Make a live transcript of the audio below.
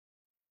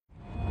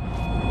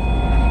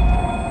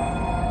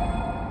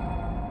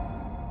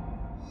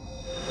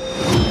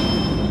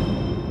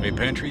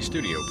Pantry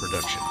Studio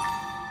production.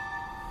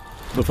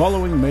 The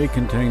following may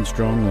contain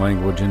strong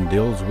language and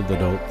deals with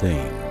adult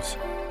themes.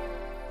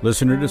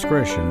 Listener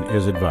discretion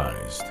is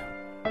advised.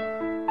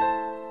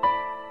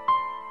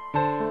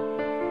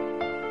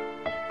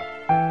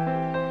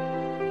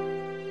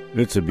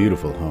 It's a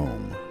beautiful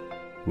home,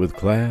 with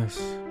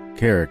class,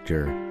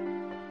 character,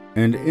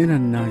 and in a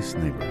nice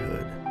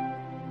neighborhood.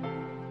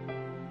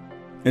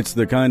 It's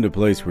the kind of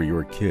place where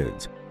your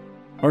kids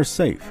are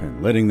safe,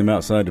 and letting them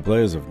outside to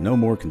play is of no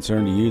more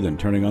concern to you than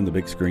turning on the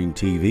big screen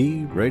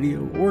TV,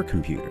 radio, or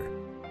computer.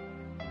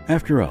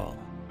 After all,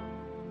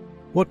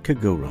 what could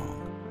go wrong?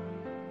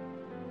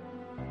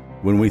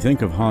 When we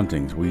think of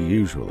hauntings, we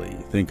usually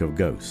think of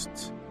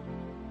ghosts,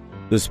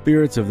 the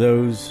spirits of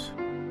those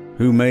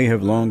who may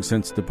have long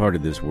since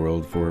departed this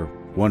world for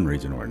one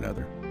reason or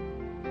another,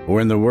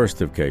 or in the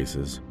worst of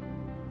cases,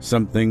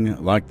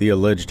 something like the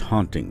alleged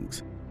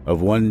hauntings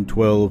of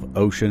 112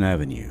 Ocean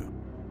Avenue.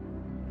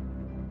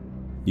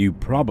 You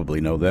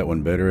probably know that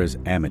one better as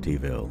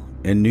Amityville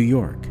in New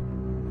York.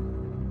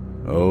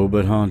 Oh,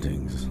 but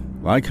hauntings,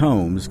 like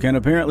homes, can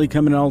apparently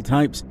come in all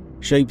types,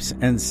 shapes,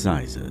 and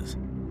sizes.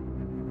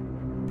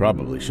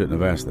 Probably shouldn't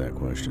have asked that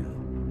question.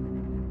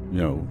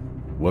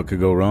 What could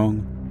go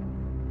wrong?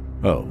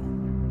 Oh,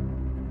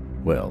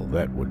 well,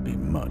 that would be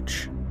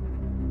much.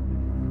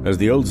 As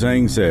the old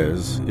saying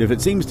says, if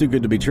it seems too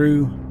good to be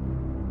true,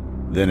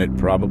 then it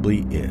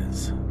probably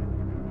is.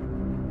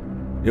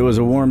 It was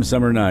a warm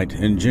summer night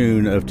in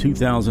June of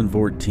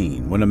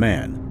 2014 when a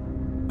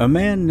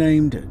man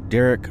named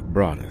Derek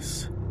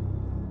Broaddus,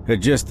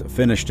 had just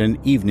finished an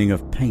evening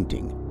of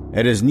painting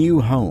at his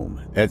new home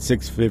at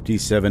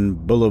 657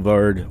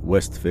 Boulevard,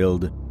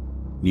 Westfield,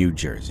 New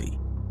Jersey.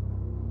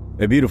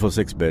 A beautiful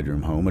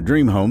 6-bedroom home, a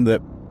dream home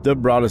that the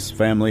Broaddus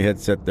family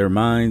had set their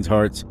minds,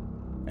 hearts,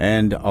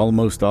 and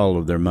almost all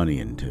of their money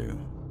into.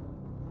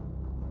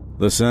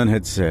 The sun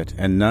had set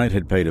and night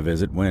had paid a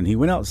visit when he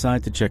went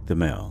outside to check the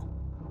mail.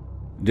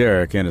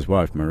 Derek and his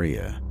wife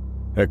Maria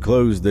had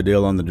closed the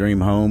deal on the dream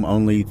home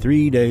only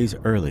 3 days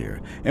earlier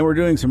and were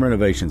doing some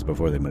renovations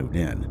before they moved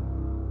in.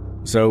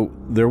 So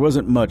there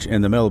wasn't much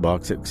in the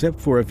mailbox except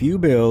for a few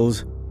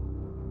bills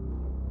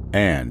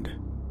and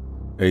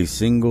a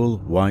single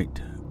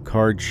white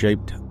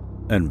card-shaped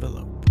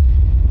envelope.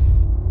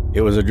 It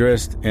was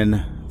addressed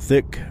in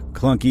thick,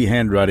 clunky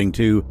handwriting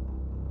to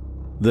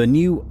the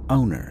new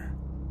owner.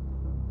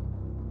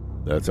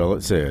 That's all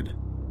it said.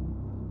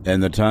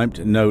 And the typed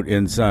note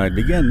inside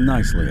began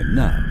nicely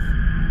enough.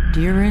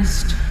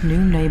 Dearest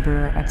new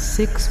neighbor at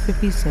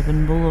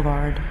 657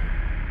 Boulevard,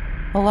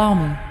 allow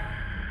me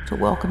to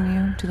welcome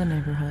you to the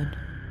neighborhood.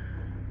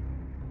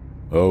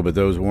 Oh, but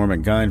those warm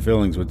and kind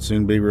feelings would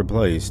soon be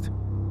replaced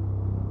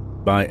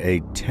by a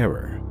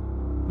terror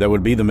that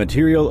would be the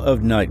material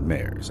of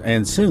nightmares,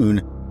 and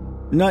soon,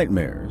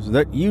 nightmares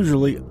that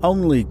usually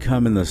only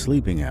come in the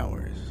sleeping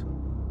hours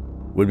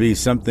would be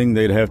something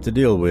they'd have to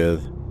deal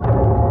with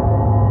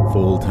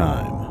full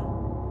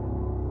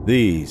time.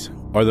 These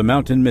are the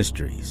Mountain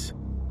Mysteries,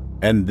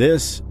 and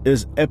this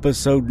is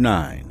Episode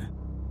 9,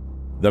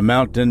 The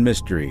Mountain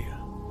Mystery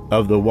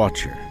of the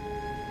Watcher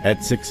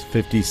at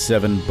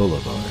 657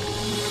 Boulevard.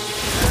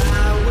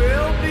 I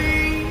will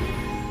be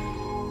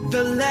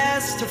the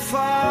last to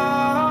fall.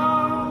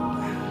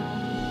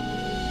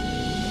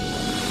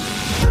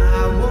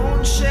 I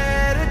won't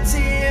shed a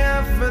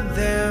tear for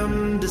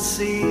them to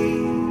see.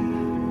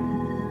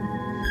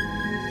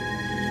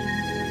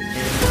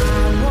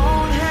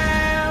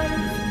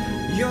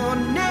 Your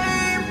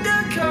name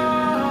to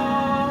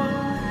call,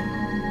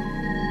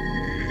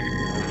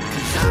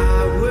 'cause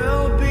I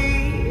will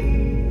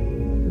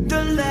be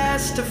the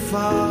last to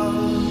fall.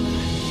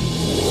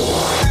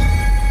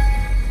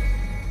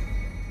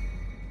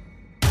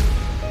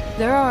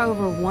 There are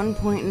over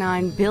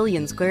 1.9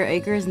 billion square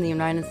acres in the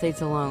United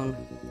States alone,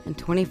 and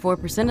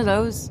 24% of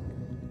those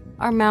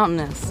are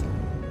mountainous.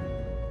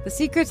 The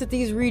secrets that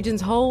these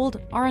regions hold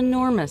are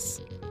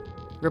enormous.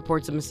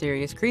 Reports of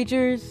mysterious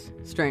creatures,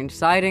 strange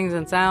sightings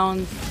and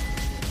sounds,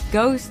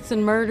 ghosts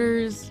and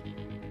murders,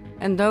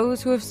 and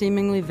those who have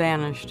seemingly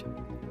vanished.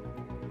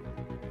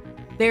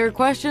 They are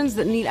questions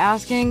that need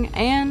asking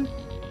and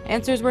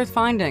answers worth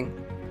finding.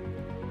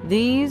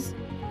 These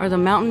are the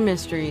Mountain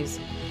Mysteries.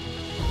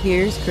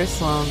 Here's Chris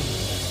Sloan.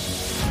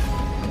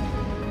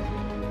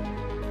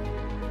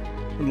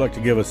 I'd like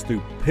to give a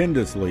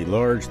stupendously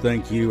large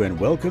thank you and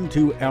welcome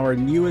to our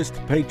newest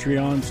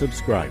Patreon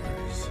subscribers.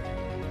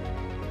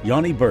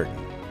 Yanni Burton,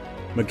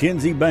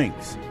 Mackenzie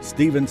Banks,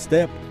 Stephen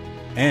Stepp,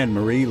 and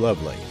Marie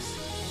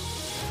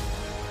Lovelace.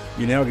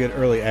 You now get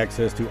early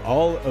access to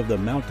all of the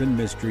Mountain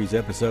Mysteries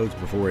episodes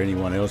before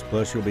anyone else,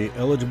 plus you'll be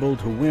eligible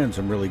to win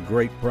some really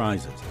great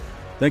prizes.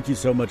 Thank you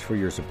so much for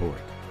your support.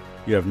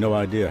 You have no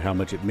idea how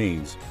much it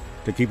means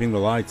to keeping the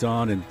lights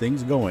on and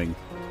things going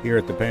here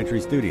at the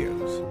Pantry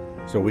Studios,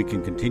 so we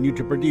can continue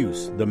to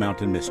produce the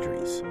Mountain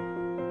Mysteries.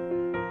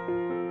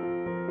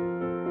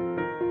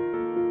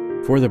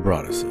 For the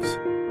Broadduses,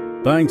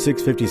 buying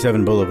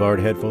 657 Boulevard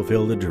had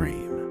fulfilled a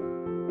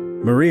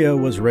dream. Maria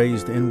was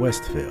raised in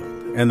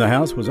Westfield and the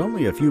house was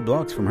only a few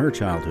blocks from her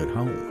childhood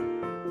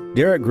home.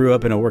 Derek grew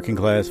up in a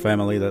working-class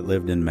family that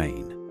lived in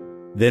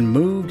Maine, then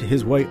moved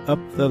his way up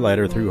the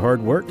ladder through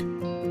hard work,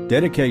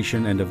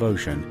 dedication, and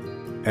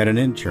devotion at an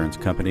insurance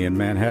company in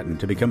Manhattan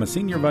to become a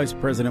senior vice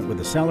president with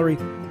a salary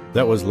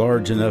that was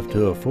large enough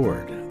to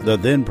afford the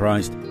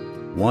then-priced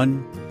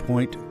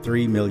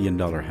 $1.3 million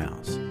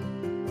house.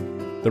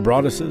 The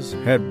Broadduses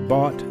had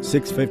bought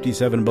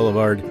 657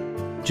 Boulevard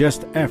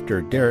just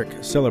after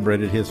Derek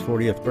celebrated his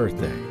 40th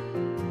birthday,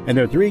 and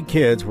their 3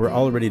 kids were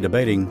already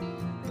debating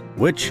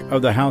which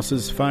of the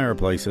house's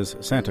fireplaces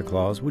Santa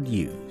Claus would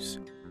use.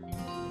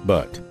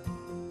 But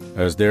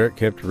as Derek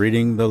kept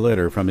reading the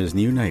letter from his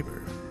new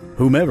neighbor,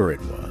 whomever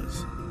it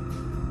was,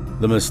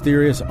 the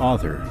mysterious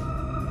author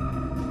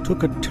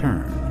took a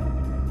turn.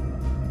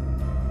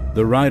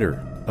 The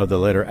writer of the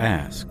letter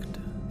asked,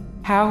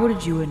 How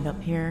did you end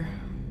up here?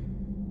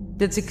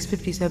 Did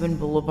 657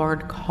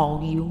 Boulevard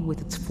call you with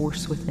its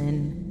force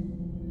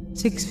within?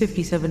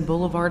 657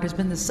 Boulevard has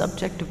been the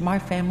subject of my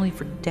family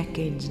for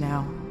decades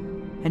now,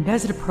 and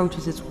as it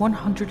approaches its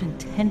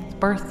 110th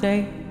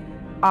birthday,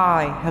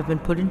 I have been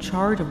put in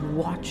charge of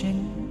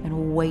watching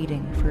and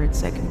waiting for its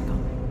second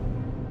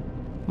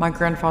coming. My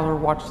grandfather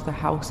watched the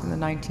house in the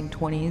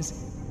 1920s,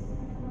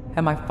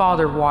 and my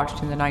father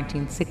watched in the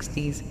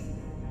 1960s.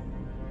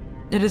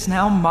 It is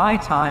now my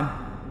time.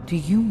 Do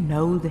you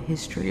know the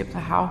history of the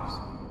house?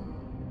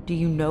 Do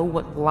you know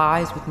what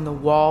lies within the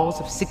walls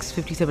of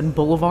 657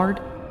 Boulevard?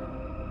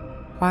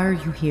 Why are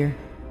you here?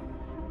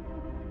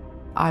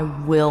 I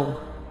will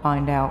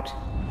find out.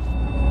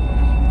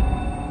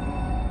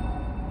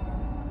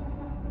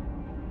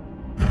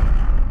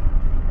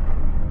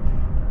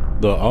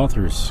 The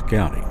author's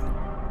scouting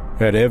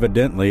had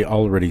evidently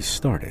already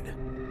started.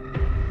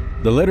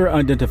 The letter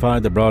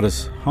identified the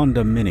Broaddus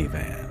Honda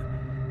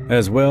minivan,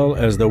 as well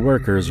as the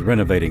workers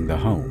renovating the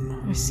home.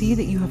 I see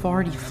that you have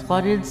already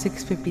flooded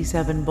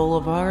 657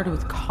 Boulevard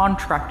with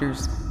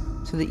contractors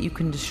so that you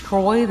can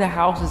destroy the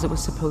house as it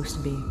was supposed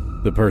to be.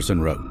 The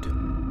person wrote,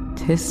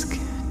 Tisk,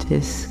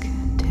 tisk,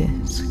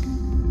 tisk.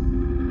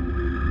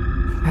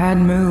 Bad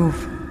move.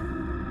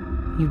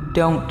 You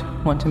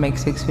don't want to make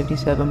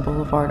 657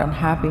 Boulevard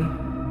unhappy.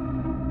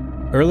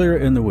 Earlier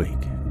in the week,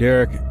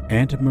 Derek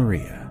and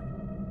Maria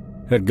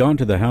had gone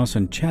to the house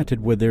and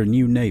chatted with their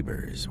new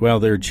neighbors while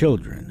their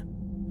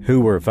children,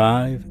 who were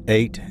 5,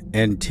 8,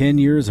 and 10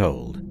 years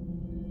old,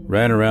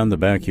 ran around the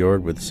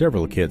backyard with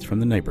several kids from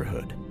the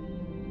neighborhood.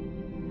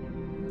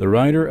 The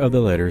writer of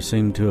the letter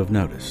seemed to have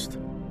noticed.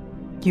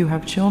 You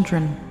have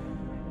children.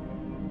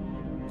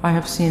 I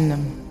have seen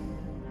them.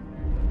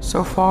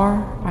 So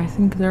far, I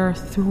think there are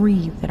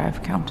 3 that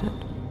I've counted.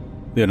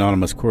 The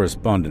anonymous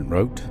correspondent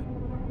wrote,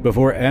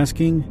 before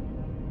asking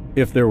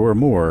if there were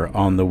more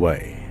on the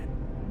way.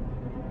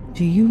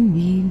 Do you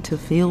need to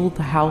fill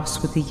the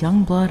house with the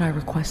young blood I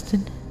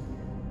requested?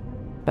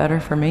 Better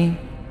for me.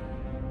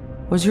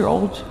 Was your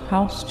old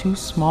house too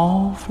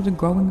small for the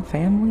growing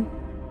family?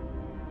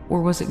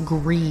 Or was it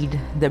greed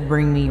that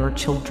bring me your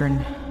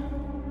children?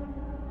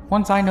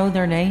 Once I know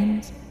their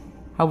names,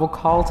 I will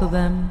call to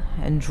them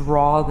and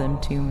draw them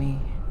to me.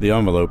 The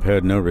envelope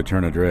had no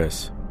return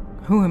address.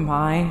 Who am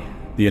I?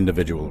 The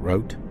individual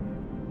wrote.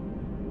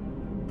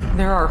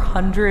 There are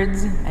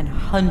hundreds and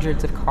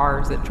hundreds of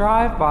cars that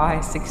drive by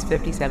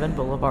 657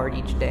 Boulevard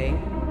each day.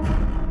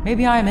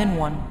 Maybe I am in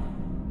one.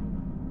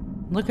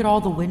 Look at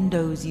all the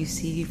windows you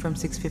see from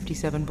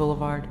 657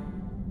 Boulevard.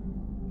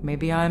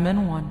 Maybe I am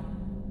in one.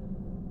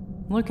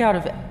 Look out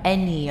of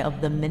any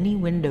of the many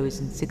windows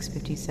in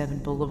 657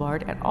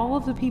 Boulevard at all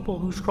of the people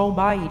who stroll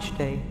by each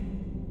day.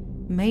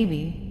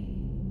 Maybe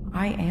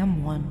I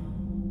am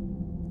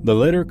one. The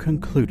letter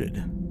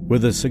concluded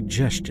with a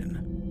suggestion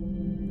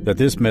that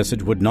this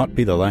message would not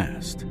be the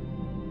last.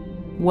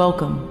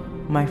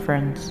 Welcome, my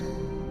friends.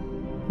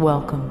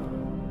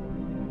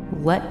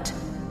 Welcome. Let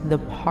the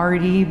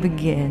party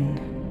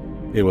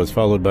begin. It was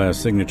followed by a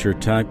signature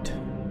typed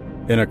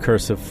in a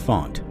cursive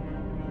font,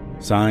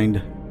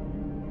 signed,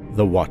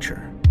 The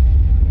Watcher.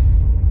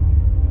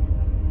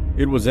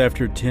 It was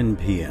after 10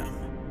 p.m.,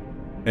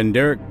 and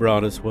Derek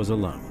Broaddus was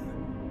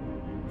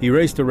alone. He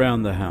raced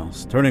around the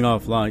house, turning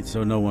off lights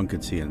so no one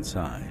could see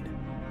inside,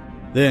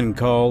 then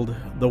called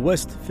the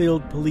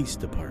Westfield Police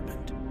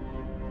Department.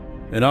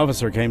 An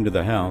officer came to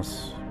the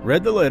house,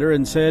 read the letter,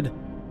 and said,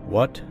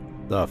 "What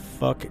the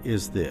fuck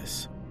is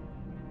this?"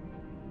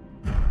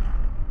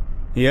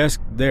 He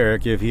asked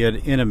Derek if he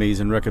had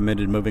enemies and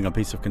recommended moving a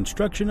piece of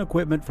construction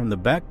equipment from the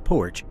back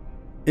porch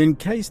in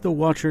case the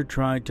Watcher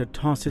tried to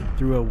toss it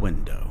through a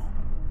window.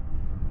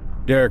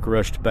 Derek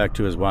rushed back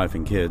to his wife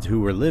and kids,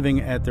 who were living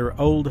at their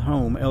old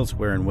home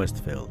elsewhere in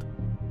Westfield.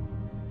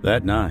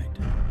 That night,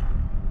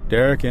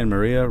 Derek and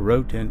Maria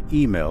wrote an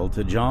email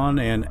to John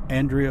and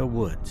Andrea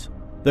Woods,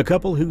 the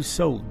couple who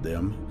sold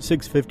them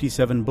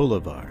 657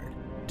 Boulevard,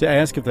 to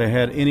ask if they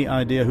had any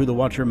idea who the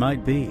Watcher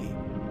might be,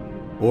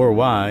 or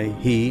why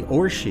he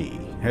or she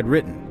had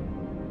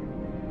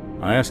written.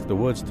 I asked the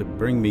Woods to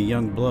bring me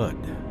young blood,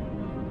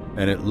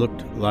 and it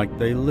looked like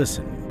they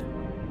listened.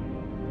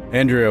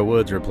 Andrea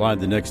Woods replied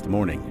the next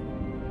morning,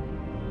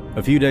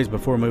 A few days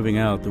before moving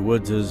out, the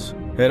Woodses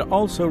had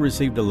also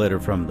received a letter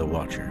from the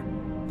Watcher.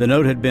 The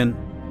note had been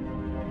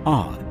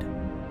odd,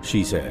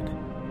 she said,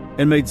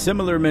 and made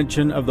similar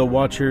mention of the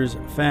Watcher's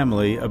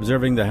family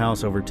observing the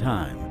house over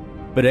time.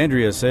 But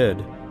Andrea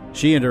said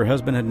she and her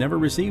husband had never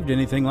received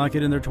anything like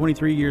it in their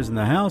 23 years in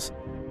the house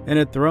and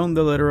had thrown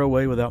the letter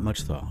away without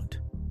much thought.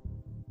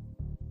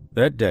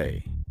 That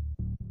day,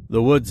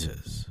 the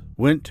Woodses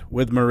went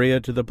with Maria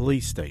to the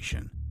police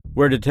station,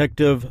 where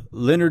Detective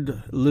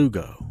Leonard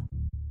Lugo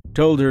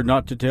told her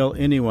not to tell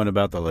anyone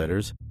about the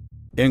letters,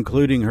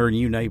 including her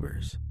new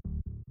neighbors,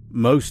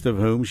 most of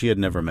whom she had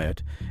never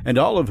met, and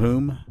all of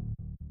whom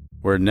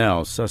were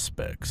now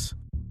suspects.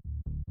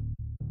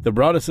 The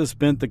Broadduses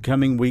spent the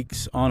coming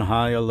weeks on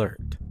high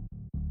alert.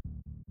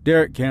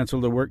 Derek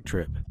canceled a work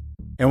trip,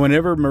 and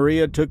whenever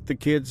Maria took the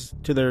kids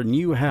to their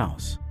new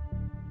house,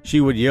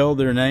 she would yell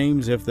their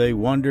names if they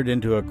wandered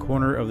into a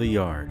corner of the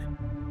yard.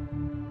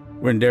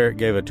 When Derek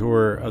gave a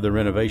tour of the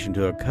renovation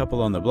to a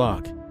couple on the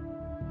block,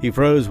 he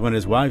froze when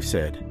his wife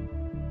said,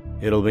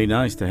 "It'll be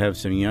nice to have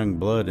some young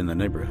blood in the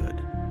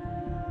neighborhood."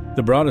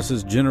 The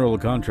Broadduses' general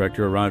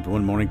contractor arrived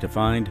one morning to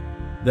find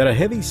that a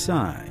heavy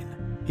sign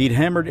he'd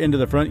hammered into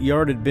the front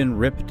yard had been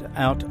ripped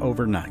out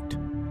overnight.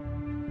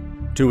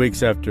 2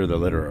 weeks after the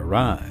letter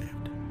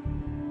arrived,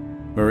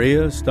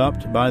 Maria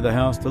stopped by the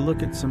house to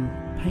look at some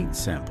paint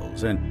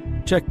samples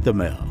and check the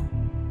mail.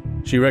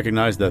 She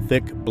recognized the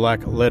thick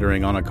black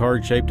lettering on a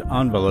card-shaped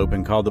envelope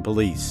and called the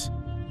police.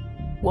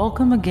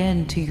 Welcome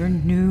again to your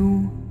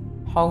new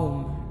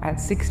home at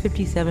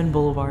 657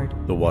 Boulevard,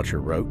 The Watcher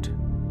wrote.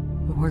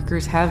 The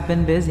workers have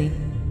been busy,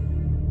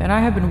 and I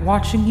have been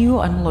watching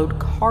you unload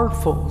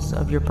carfuls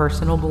of your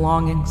personal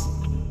belongings.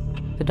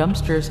 The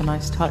dumpster is a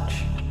nice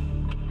touch.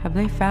 Have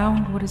they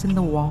found what is in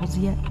the walls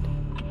yet?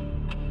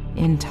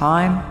 In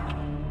time,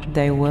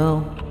 they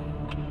will.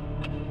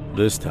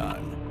 This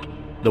time,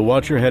 the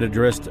Watcher had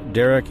addressed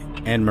Derek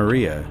and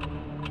Maria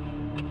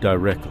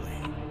directly,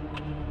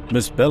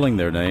 misspelling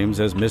their names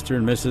as Mr.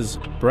 and Mrs.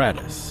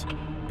 Braddus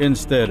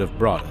instead of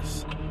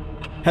Broaddus.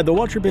 Had the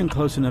Watcher been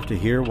close enough to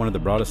hear one of the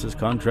Broaddus'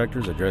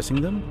 contractors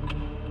addressing them?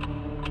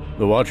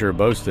 The Watcher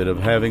boasted of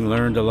having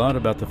learned a lot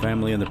about the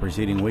family in the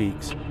preceding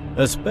weeks,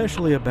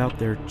 especially about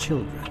their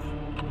children.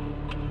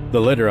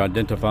 The letter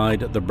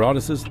identified the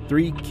Broaddus'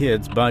 3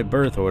 kids by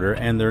birth order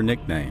and their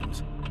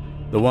nicknames,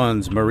 the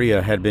ones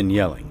Maria had been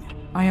yelling.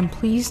 I am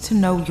pleased to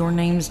know your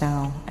names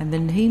now, and the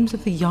names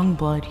of the young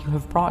blood you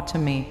have brought to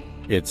me,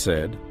 it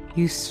said.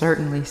 You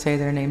certainly say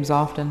their names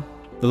often.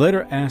 The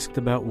letter asked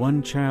about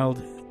one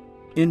child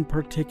in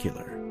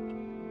particular,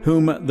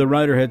 whom the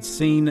writer had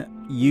seen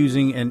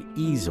using an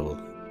easel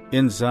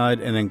inside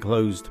an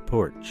enclosed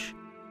porch.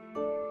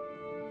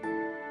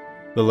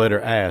 The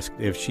letter asked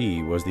if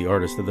she was the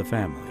artist of the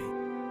family,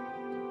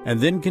 and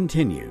then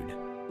continued.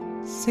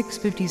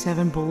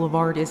 657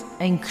 Boulevard is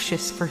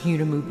anxious for you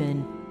to move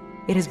in.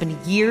 It has been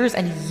years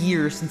and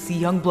years since the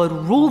young blood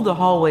ruled the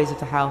hallways of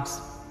the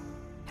house.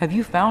 Have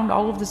you found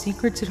all of the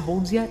secrets it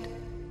holds yet?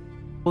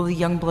 Will the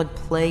young blood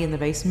play in the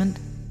basement?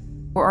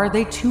 Or are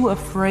they too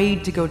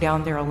afraid to go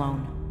down there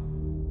alone?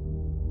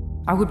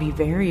 I would be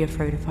very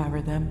afraid if I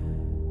were them.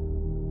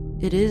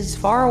 It is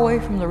far away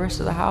from the rest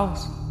of the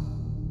house.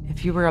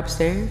 If you were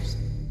upstairs,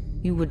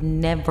 you would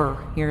never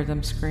hear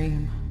them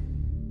scream.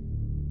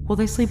 Will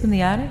they sleep in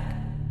the attic?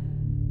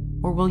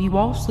 Or will you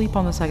all sleep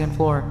on the second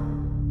floor?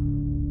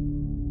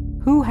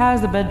 Who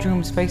has the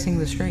bedrooms facing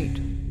the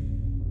street?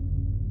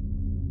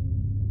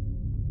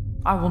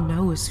 I will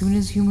know as soon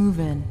as you move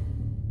in.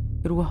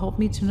 It will help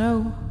me to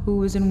know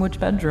who is in which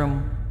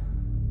bedroom.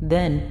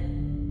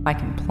 Then, I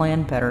can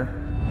plan better.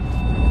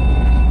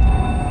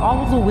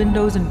 All of the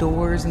windows and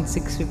doors in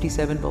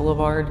 657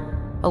 Boulevard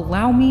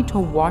allow me to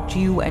watch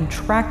you and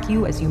track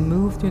you as you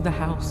move through the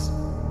house.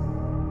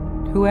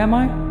 Who am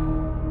I?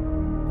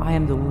 I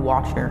am the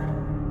Watcher,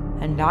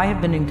 and I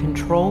have been in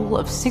control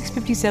of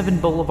 657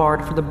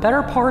 Boulevard for the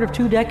better part of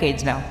 2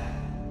 decades now.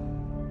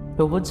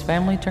 The Woods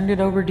family turned it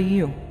over to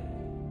you.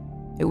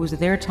 It was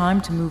their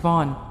time to move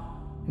on,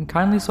 and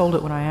kindly sold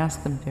it when I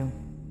asked them to.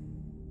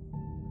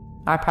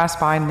 I pass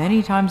by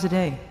many times a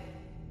day.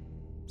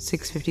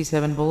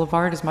 657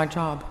 Boulevard is my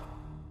job,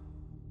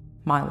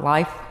 my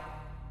life,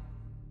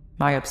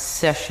 my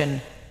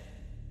obsession.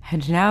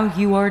 And now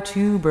you are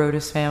too,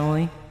 Broaddus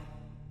family.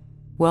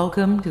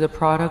 Welcome to the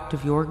product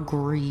of your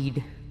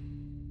greed.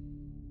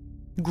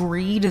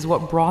 Greed is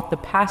what brought the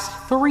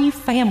past 3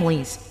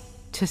 families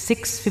to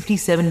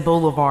 657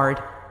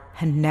 Boulevard,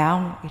 and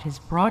now it has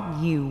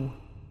brought you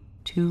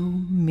to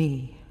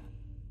me.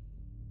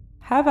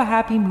 Have a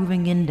happy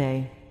moving in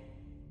day.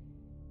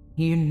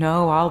 You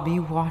know I'll be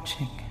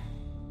watching.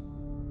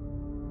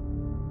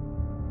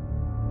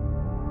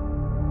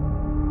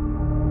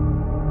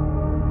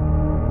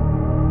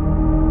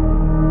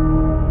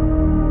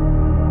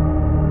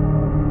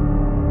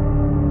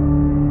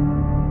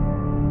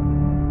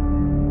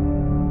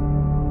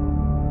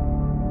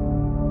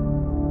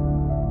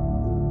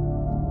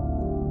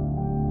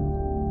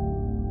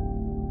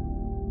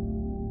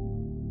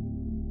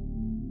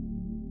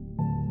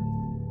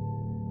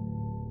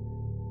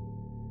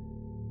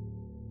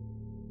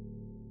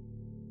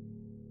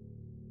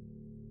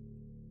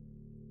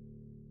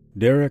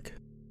 Derek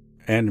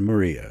and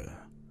Maria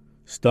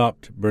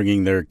stopped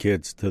bringing their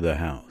kids to the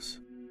house.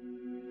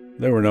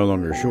 They were no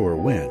longer sure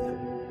when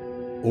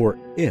or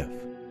if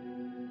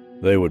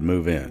they would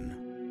move in.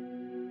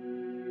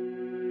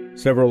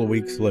 Several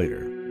weeks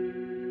later,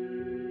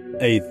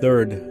 a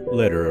third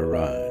letter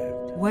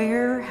arrived.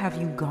 Where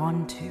have you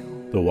gone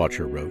to? The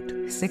watcher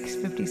wrote.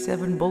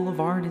 657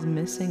 Boulevard is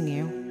missing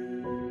you.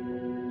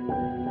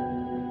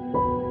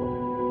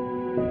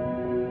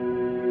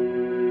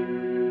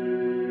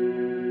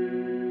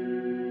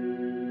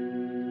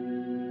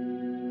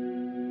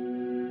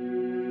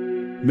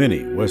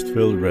 Many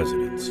Westfield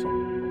residents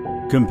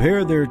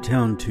compare their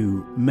town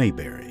to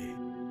Mayberry,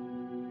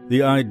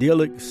 the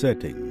idyllic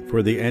setting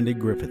for the Andy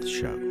Griffith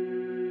Show,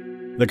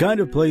 the kind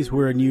of place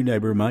where a new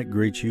neighbor might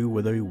greet you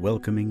with a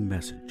welcoming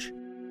message.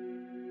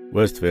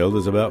 Westfield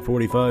is about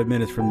 45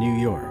 minutes from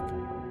New York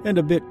and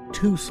a bit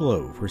too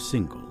slow for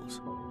singles,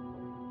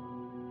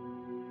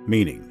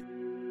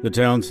 meaning the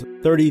town's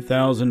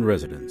 30,000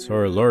 residents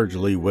are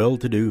largely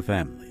well-to-do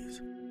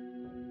families.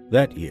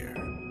 That year,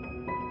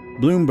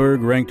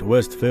 Bloomberg ranked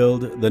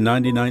Westfield the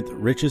 99th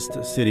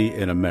richest city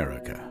in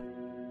America,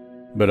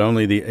 but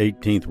only the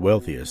 18th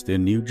wealthiest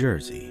in New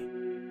Jersey.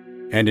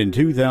 And in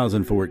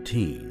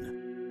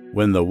 2014,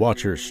 when the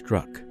watcher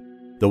struck,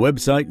 the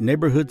website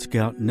Neighborhood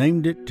Scout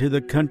named it to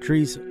the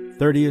country's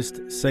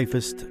 30th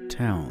safest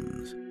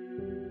towns.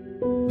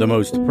 The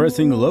most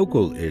pressing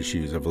local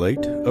issues of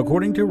late,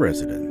 according to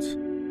residents,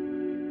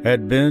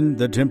 had been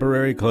the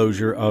temporary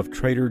closure of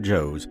Trader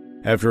Joe's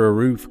after a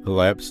roof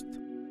collapsed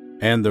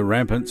and the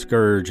rampant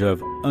scourge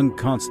of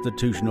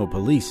unconstitutional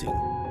policing,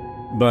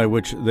 by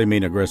which they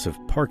mean aggressive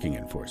parking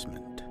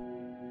enforcement.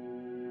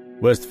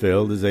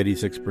 Westfield is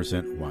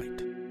 86%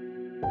 white.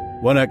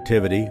 One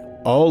activity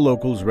all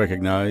locals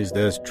recognized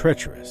as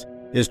treacherous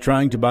is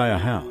trying to buy a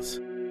house.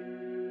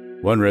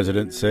 One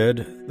resident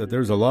said that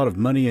there's a lot of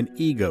money and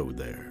ego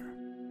there.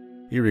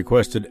 He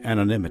requested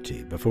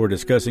anonymity before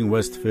discussing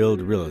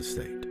Westfield real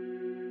estate.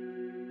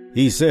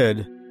 He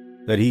said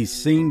that he's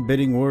seen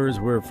bidding wars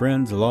where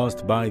friends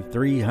lost by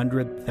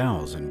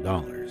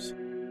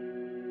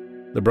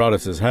 $300,000. The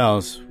Broaddus'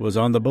 house was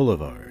on the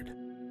Boulevard,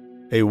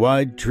 a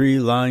wide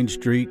tree-lined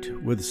street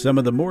with some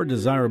of the more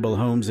desirable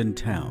homes in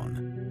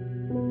town.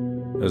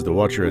 As the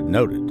watcher had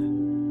noted,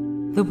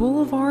 The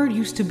Boulevard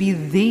used to be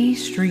the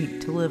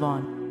street to live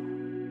on.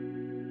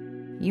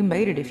 You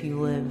made it if you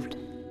lived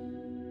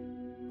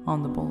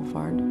on the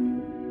Boulevard.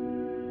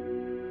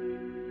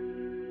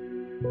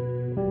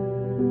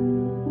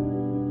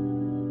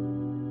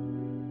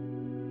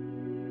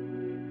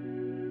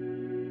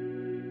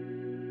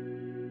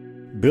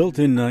 Built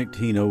in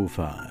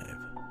 1905,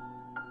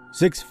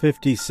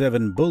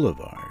 657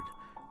 Boulevard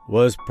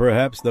was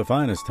perhaps the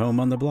finest home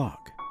on the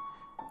block.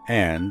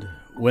 And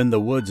when the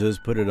Woodses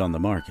put it on the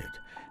market,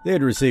 they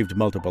had received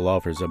multiple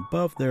offers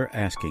above their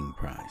asking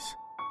price.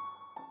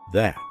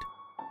 That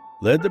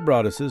led the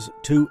Broadduses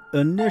to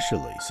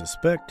initially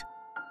suspect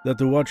that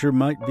the watcher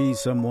might be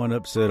someone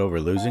upset over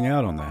losing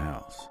out on the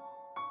house.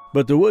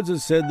 But the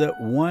Woodses said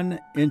that one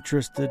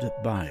interested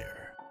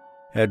buyer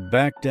had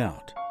backed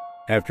out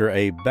after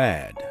a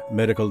bad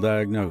medical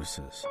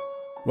diagnosis,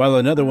 while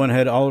another one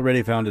had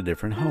already found a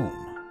different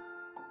home.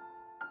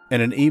 In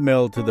an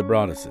email to the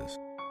Broadduses,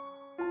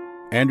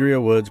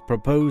 Andrea Woods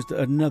proposed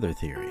another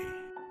theory.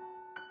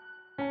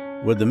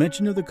 Would the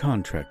mention of the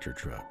contractor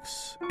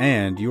trucks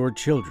and your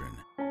children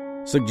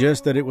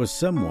suggest that it was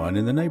someone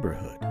in the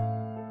neighborhood?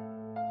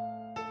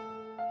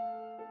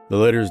 The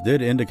letters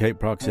did indicate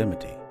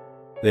proximity.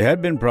 They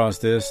had been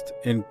processed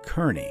in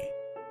Kearney,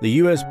 the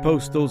U.S.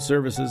 Postal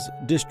Service's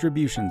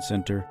distribution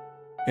center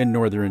in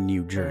northern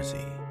New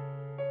Jersey.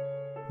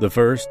 The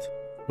first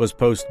was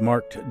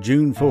postmarked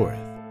June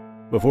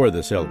 4th, before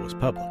the sale was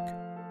public.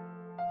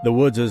 The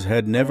Woodses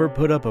had never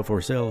put up a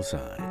for sale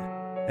sign,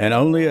 and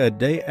only a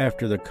day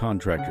after the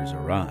contractors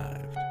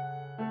arrived.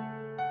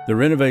 The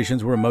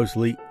renovations were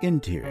mostly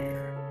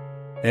interior,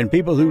 and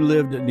people who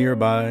lived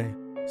nearby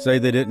say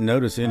they didn't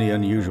notice any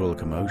unusual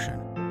commotion,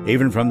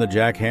 even from the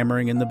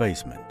jackhammering in the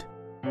basement.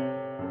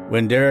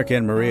 When Derek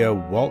and Maria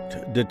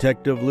walked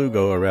Detective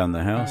Lugo around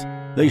the house,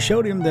 they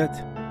showed him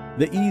that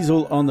the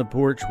easel on the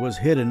porch was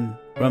hidden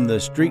from the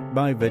street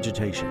by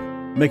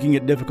vegetation, making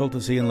it difficult to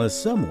see unless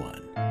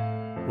someone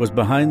was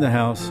behind the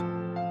house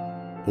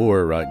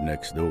or right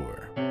next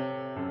door.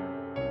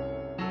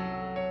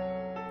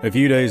 A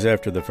few days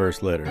after the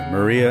first letter,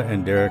 Maria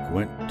and Derek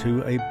went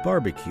to a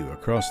barbecue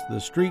across the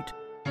street,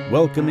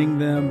 welcoming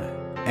them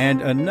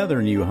and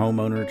another new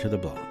homeowner to the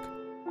block.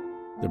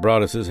 The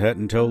Broadduses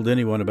hadn't told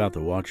anyone about the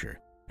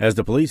watcher, as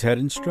the police had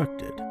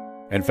instructed,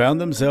 and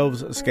found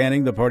themselves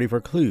scanning the party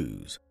for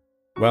clues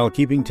while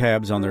keeping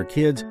tabs on their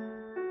kids,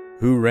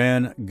 who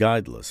ran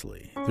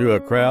guidelessly through a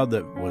crowd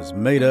that was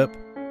made up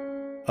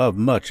of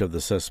much of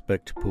the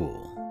suspect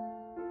pool.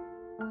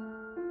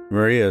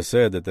 Maria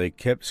said that they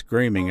kept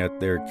screaming at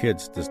their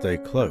kids to stay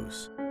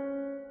close.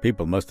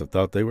 People must have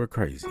thought they were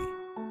crazy.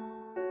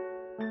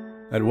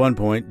 At one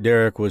point,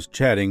 Derek was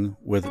chatting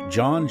with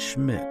John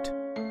Schmidt,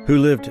 who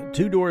lived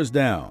 2 doors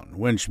down,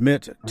 when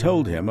Schmidt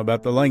told him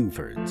about the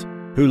Langfords,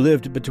 who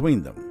lived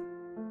between them.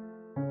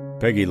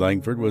 Peggy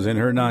Langford was in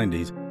her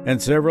 90s,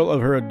 and several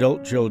of her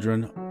adult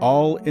children,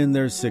 all in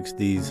their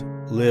 60s,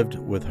 lived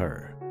with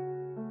her.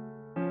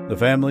 The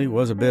family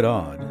was a bit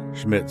odd,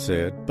 Schmidt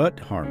said, but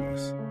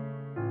harmless.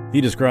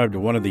 He described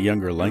one of the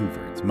younger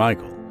Langfords,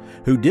 Michael,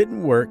 who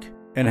didn't work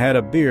and had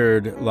a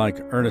beard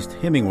like Ernest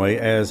Hemingway,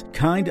 as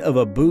kind of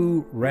a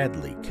Boo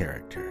Radley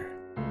character.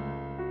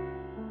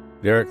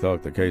 Derek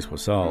thought the case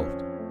was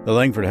solved. The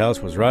Langford house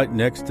was right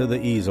next to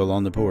the easel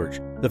on the porch.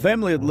 The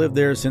family had lived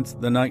there since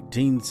the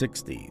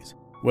 1960s,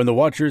 when the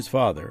Watcher's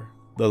father,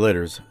 the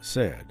letters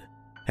said,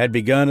 had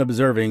begun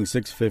observing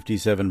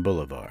 657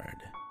 Boulevard.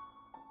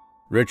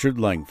 Richard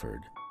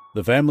Langford,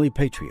 the family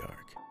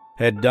patriarch,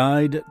 had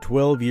died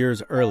 12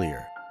 years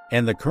earlier,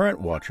 and the current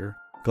Watcher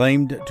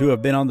claimed to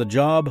have been on the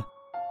job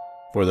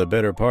for the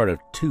better part of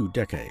 2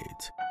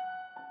 decades.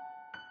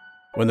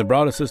 When the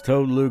Broadduses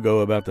told Lugo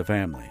about the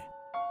family,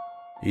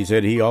 he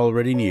said he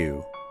already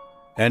knew,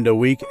 and a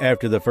week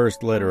after the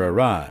first letter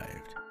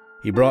arrived,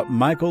 he brought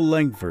Michael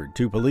Langford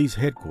to police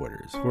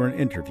headquarters for an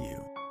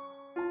interview.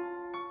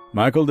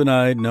 Michael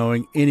denied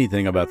knowing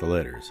anything about the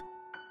letters,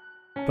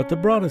 but the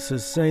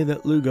Broadduses say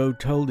that Lugo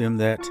told him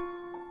that,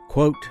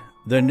 quote,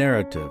 the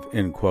narrative,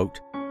 end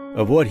quote,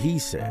 of what he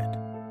said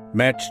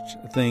matched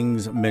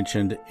things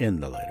mentioned in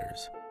the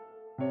letters.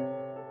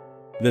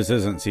 This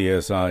isn't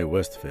CSI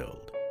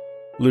Westfield,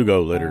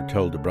 Lugo later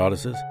told the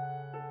Broadduses.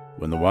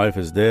 When the wife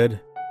is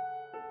dead,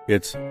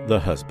 it's the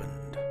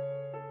husband.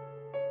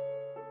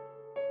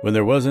 When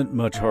there wasn't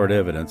much hard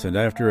evidence, and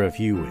after a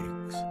few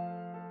weeks,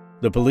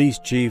 the police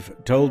chief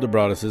told the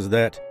Broadduses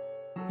that,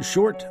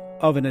 short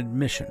of an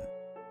admission,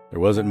 there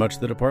wasn't much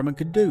the department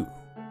could do.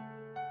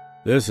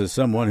 This is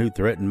someone who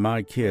threatened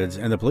my kids,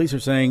 and the police are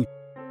saying,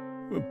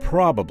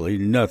 probably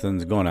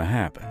nothing's going to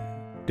happen,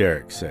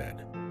 Derek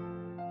said.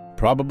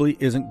 Probably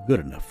isn't good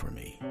enough for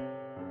me.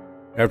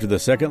 After the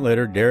second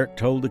letter, Derek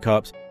told the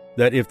cops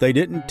that if they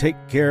didn't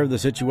take care of the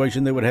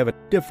situation, they would have a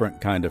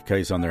different kind of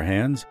case on their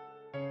hands.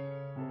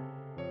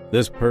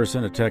 This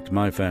person attacked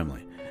my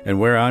family, and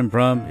where I'm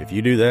from, if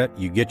you do that,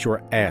 you get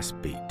your ass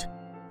beat,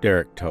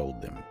 Derek told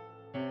them.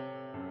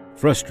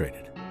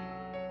 Frustrated,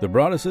 the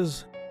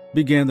Broadduses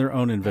began their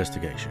own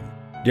investigation.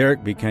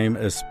 Derek became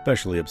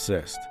especially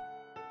obsessed.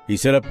 He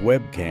set up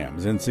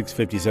webcams in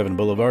 657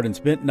 Boulevard and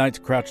spent nights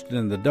crouched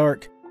in the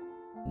dark,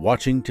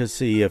 watching to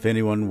see if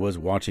anyone was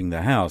watching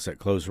the house at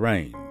close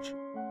range.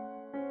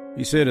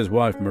 He said his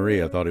wife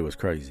Maria thought he was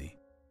crazy.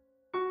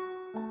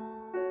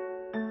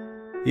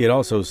 He had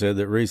also said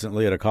that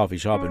recently at a coffee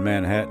shop in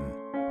Manhattan,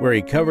 where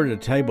he covered a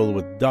table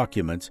with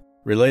documents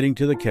relating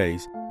to the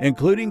case,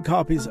 including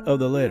copies of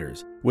the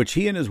letters, which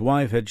he and his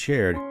wife had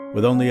shared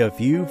with only a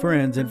few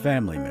friends and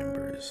family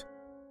members.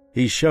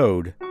 He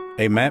showed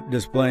a map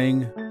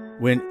displaying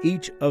when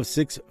each of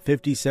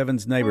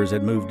 657's neighbors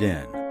had moved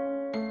in.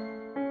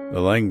 The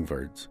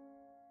Langfords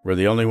were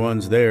the only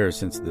ones there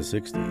since the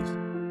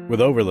 60s, with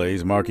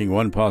overlays marking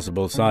one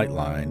possible sight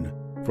line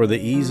for the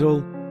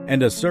easel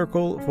and a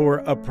circle for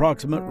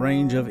approximate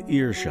range of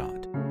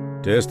earshot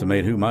to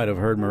estimate who might have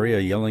heard Maria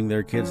yelling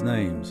their kids'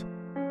 names.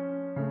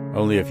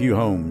 Only a few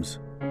homes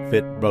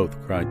fit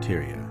both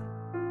criteria.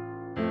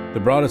 The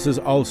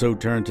Broadduses also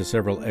turned to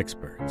several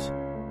experts.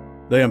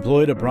 They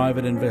employed a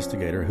private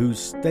investigator who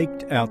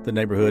staked out the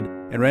neighborhood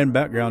and ran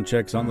background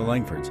checks on the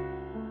Langfords,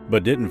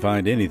 but didn't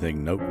find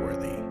anything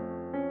noteworthy.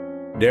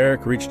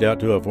 Derek reached out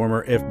to a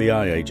former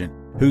FBI agent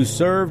who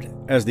served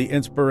as the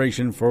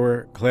inspiration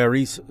for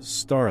Clarice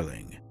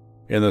Starling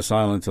in The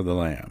Silence of the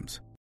Lambs.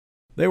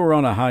 They were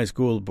on a high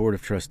school board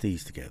of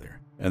trustees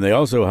together, and they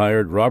also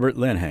hired Robert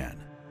Linehan,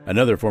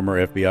 another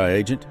former FBI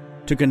agent,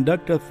 to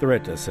conduct a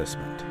threat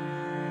assessment.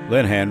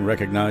 Linehan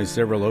recognized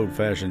several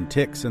old-fashioned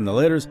ticks in the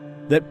letters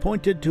that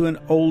pointed to an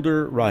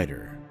older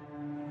writer.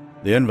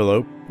 The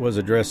envelope was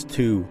addressed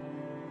to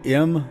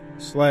M/M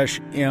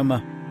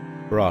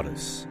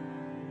Broaddus.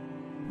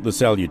 The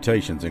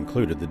salutations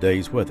included the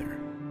day's weather,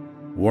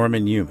 warm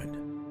and humid,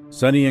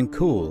 sunny and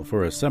cool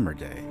for a summer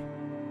day,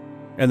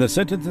 and the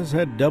sentences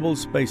had double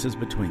spaces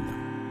between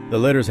them. The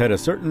letters had a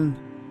certain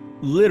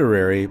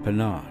literary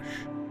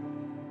panache,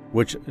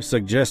 which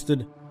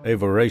suggested a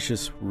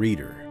voracious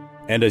reader,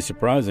 and a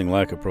surprising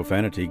lack of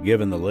profanity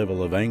given the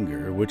level of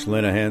anger which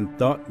Linehan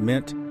thought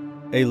meant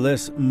a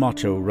less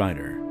macho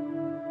writer.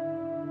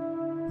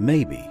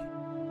 Maybe,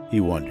 he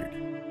wondered,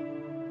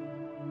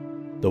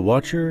 the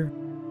Watcher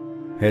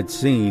had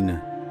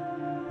seen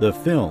the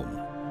film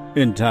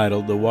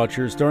entitled The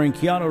Watcher, starring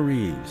Keanu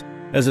Reeves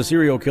as a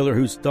serial killer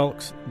who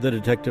stalks the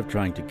detective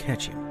trying to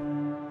catch him.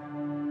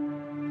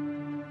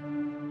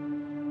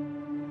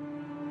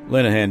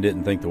 Linehan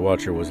didn't think the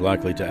Watcher was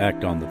likely to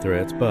act on the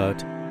threats,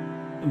 but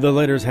the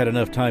letters had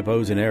enough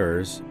typos and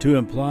errors to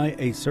imply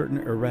a certain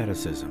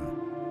erraticism.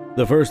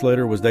 The first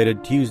letter was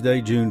dated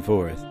Tuesday, June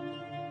 4th,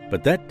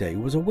 but that day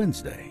was a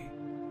Wednesday.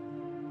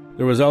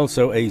 There was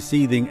also a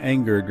seething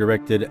anger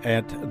directed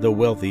at the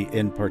wealthy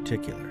in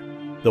particular.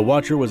 The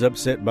Watcher was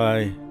upset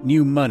by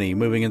new money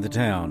moving into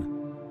town,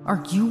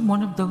 Are you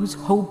one of those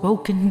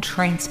Hoboken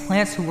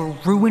transplants who are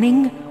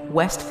ruining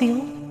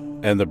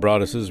Westfield? And the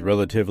Broaddus's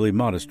relatively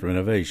modest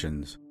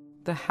renovations.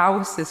 The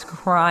house is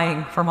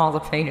crying from all the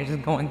pain it is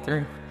going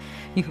through.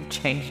 You've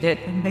changed it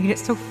and made it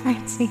so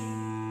fancy.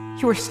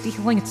 You are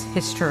stealing its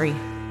history.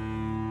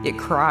 It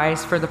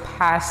cries for the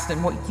past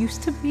and what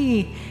used to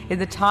be in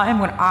the time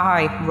when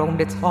I roamed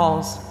its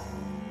halls.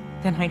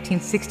 The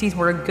 1960s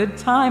were a good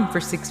time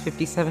for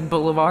 657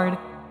 Boulevard,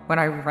 when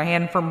I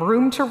ran from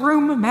room to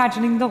room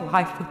imagining the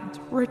life of its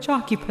rich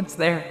occupants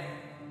there.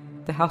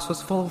 The house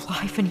was full of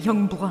life and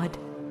young blood.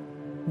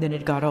 Then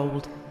it got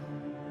old,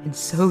 and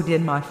so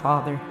did my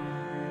father.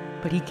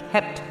 But he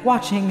kept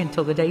watching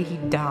until the day he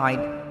died,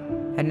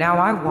 and now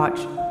I watch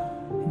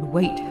and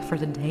wait for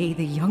the day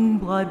the young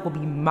blood will be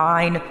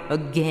mine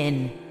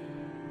again.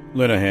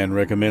 Linehan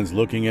recommends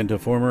looking into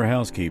former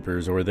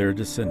housekeepers or their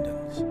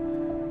descendants.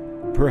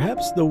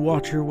 Perhaps the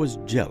watcher was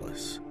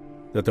jealous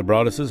that the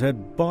Broadduses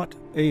had bought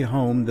a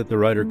home that the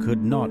writer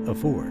could not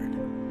afford.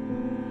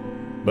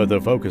 But the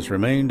focus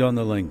remained on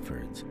the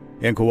Langfords.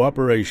 In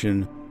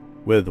cooperation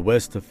with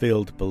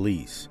Westfield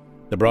police,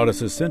 the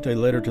Broadduses sent a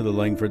letter to the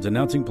Langfords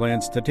announcing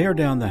plans to tear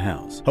down the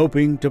house,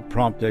 hoping to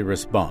prompt a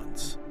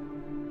response.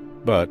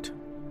 But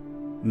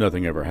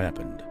nothing ever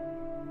happened.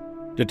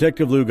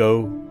 Detective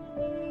Lugo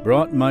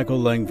brought Michael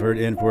Langford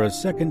in for a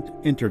second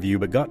interview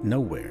but got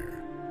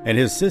nowhere, and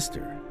his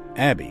sister,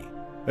 Abby,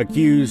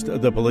 accused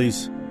the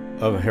police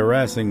of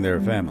harassing their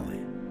family.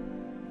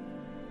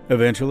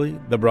 Eventually,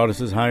 the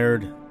Broadduses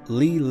hired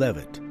Lee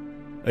Levitt,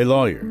 a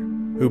lawyer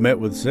who met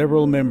with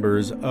several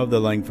members of the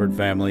Langford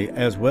family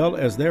as well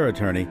as their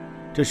attorney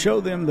to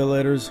show them the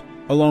letters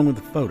along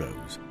with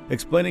photos,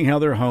 explaining how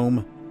their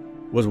home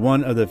was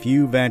one of the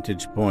few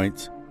vantage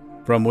points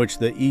from which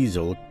the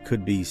easel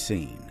could be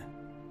seen.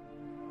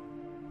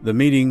 The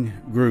meeting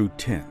grew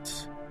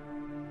tense.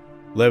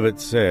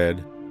 Levitt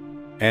said,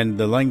 and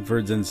the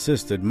Langfords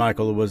insisted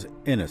Michael was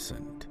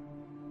innocent.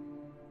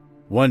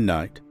 One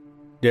night,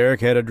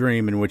 Derek had a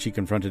dream in which he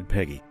confronted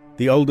Peggy,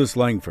 the oldest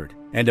Langford,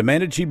 and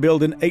demanded she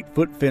build an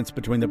 8-foot fence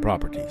between the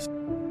properties.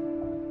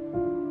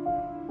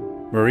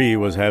 Marie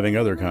was having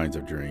other kinds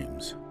of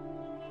dreams.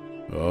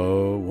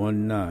 Oh,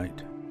 one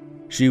night,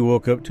 she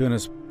woke up to an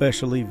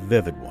especially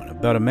vivid one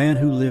about a man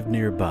who lived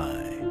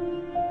nearby.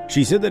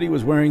 She said that he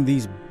was wearing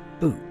these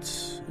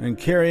boots and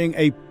carrying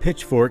a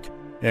pitchfork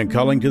and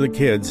calling to the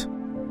kids,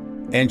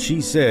 and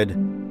she said,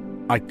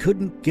 I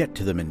couldn't get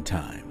to them in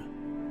time.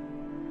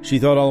 She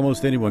thought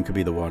almost anyone could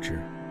be the watcher,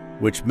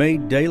 which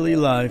made daily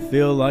life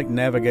feel like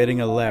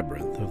navigating a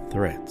labyrinth of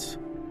threats.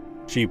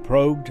 She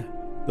probed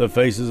the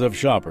faces of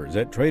shoppers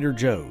at Trader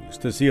Joe's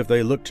to see if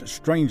they looked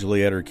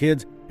strangely at her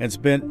kids and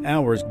spent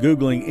hours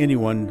Googling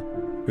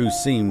anyone who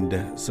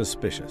seemed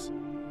suspicious.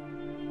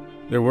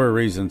 There were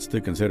reasons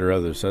to consider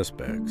other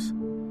suspects.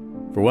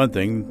 For one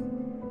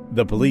thing,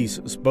 the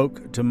police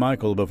spoke to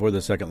Michael before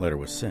the second letter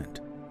was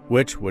sent,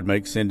 which would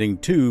make sending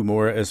two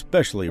more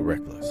especially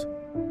reckless.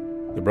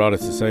 The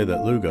Broadduses say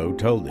that Lugo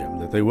told them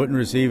that they wouldn't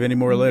receive any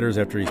more letters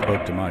after he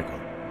spoke to Michael.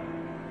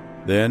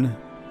 Then,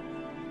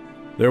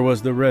 there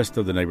was the rest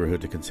of the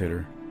neighborhood to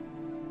consider.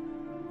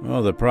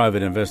 Well, the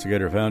private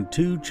investigator found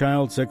 2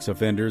 child sex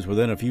offenders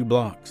within a few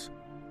blocks.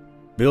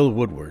 Bill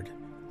Woodward,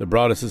 the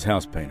Broadduses'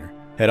 house painter,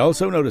 had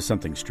also noticed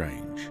something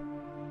strange.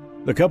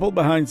 The couple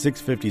behind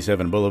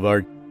 657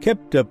 Boulevard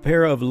kept a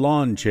pair of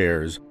lawn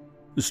chairs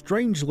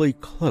strangely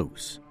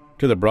close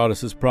to the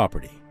Broadduses'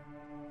 property.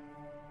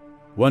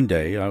 One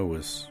day, I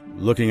was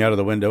looking out of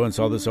the window and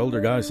saw this older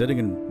guy sitting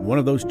in one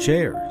of those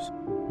chairs,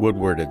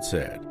 Woodward had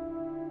said.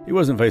 He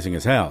wasn't facing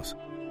his house.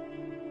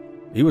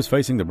 He was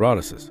facing the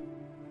Broadduses.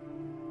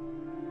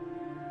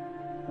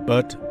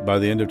 But by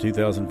the end of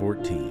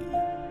 2014,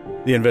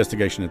 the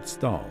investigation had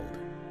stalled.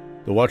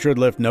 The watcher had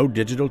left no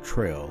digital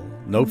trail,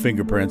 no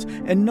fingerprints,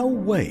 and no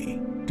way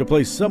to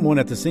place someone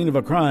at the scene of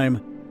a crime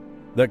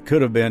that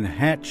could have been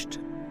hatched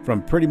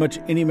from pretty much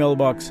any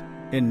mailbox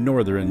in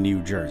northern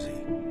New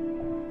Jersey.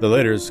 The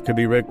letters could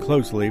be read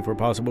closely for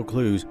possible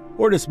clues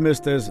or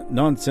dismissed as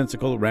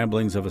nonsensical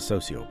ramblings of a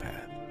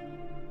sociopath.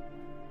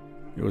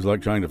 It was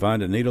like trying to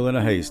find a needle in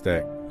a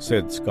haystack,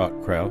 said Scott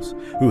Krause,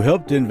 who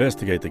helped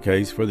investigate the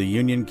case for the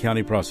Union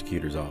County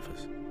Prosecutor's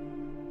Office.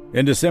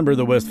 In December,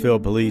 the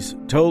Westfield police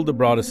told the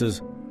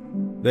Broadduses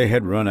they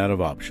had run out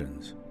of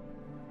options.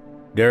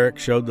 Derek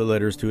showed the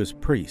letters to his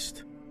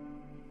priest,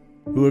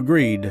 who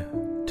agreed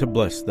to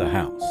bless the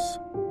house.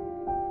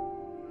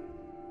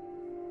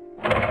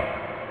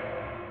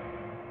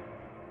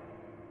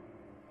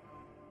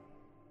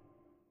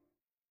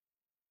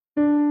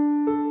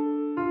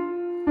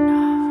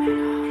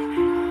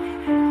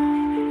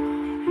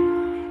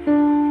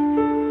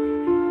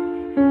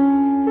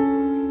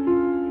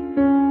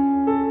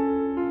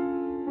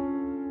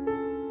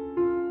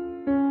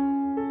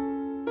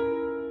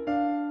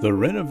 The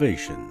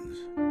renovations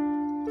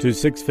to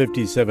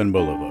 657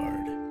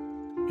 Boulevard,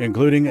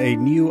 including a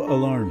new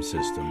alarm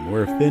system,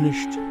 were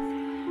finished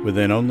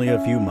within only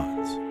a few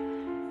months.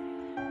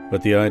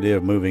 But the idea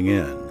of moving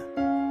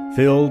in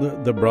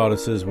filled the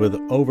Broadduses with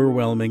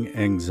overwhelming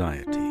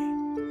anxiety.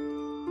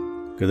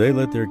 Could they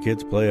let their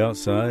kids play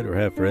outside or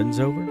have friends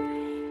over?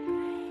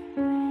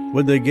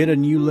 Would they get a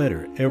new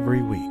letter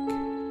every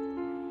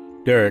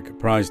week? Derek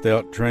priced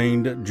out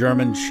trained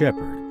German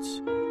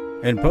shepherds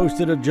and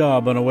posted a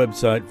job on a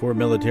website for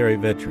military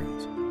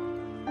veterans.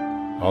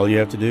 All you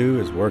have to do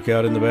is work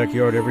out in the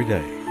backyard every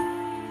day.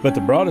 But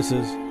the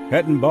Broadduses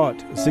hadn't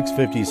bought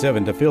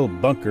 657 to feel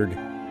bunkered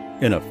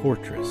in a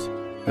fortress.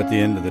 At the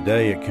end of the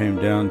day, it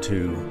came down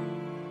to,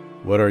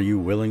 what are you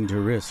willing to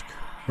risk?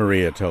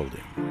 Maria told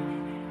him.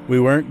 We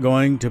weren't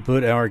going to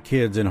put our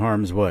kids in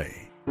harm's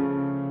way.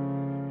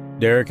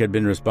 Derek had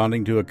been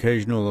responding to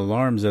occasional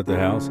alarms at the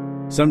house,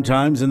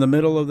 sometimes in the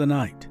middle of the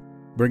night,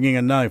 bringing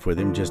a knife with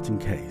him just in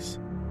case.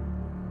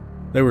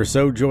 They were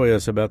so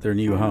joyous about their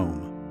new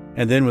home,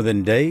 and then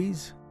within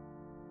days,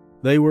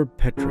 they were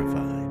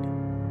petrified.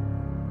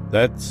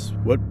 That's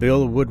what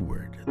Bill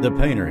Woodward, the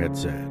painter, had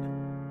said.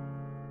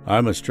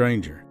 I'm a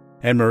stranger,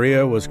 and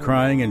Maria was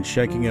crying and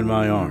shaking in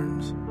my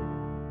arms.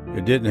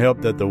 It didn't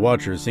help that the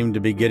watcher seemed to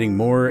be getting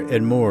more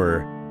and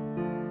more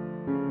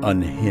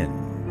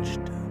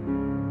unhinged.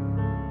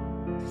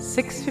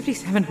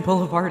 657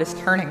 Boulevard is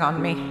turning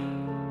on me.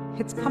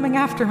 It's coming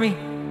after me.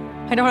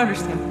 I don't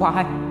understand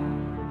why.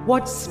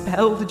 What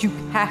spell did you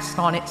cast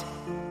on it?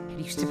 It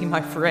used to be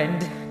my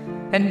friend,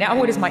 and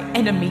now it is my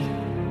enemy.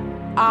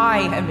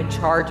 I am in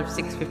charge of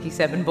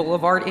 657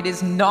 Boulevard. It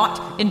is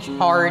not in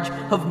charge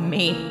of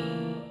me.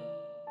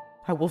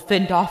 I will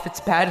fend off its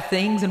bad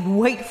things and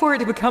wait for it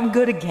to become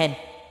good again.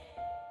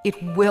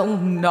 It will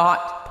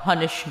not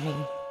punish me.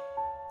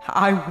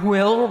 I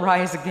will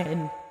rise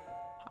again.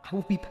 I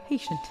will be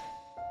patient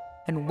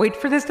and wait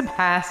for this to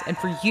pass and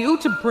for you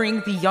to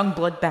bring the young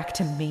blood back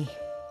to me.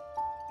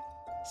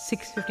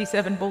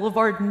 657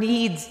 Boulevard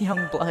needs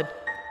young blood.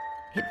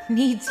 It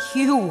needs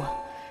you.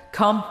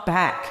 Come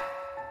back.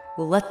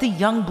 Let the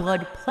young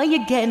blood play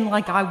again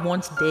like I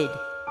once did.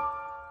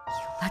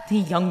 You let the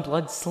young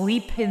blood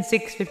sleep in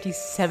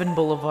 657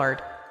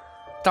 Boulevard.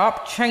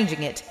 Stop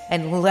changing it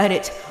and let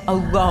it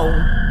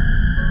alone.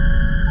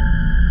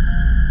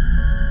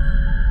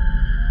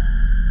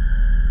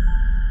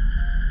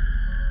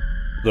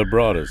 The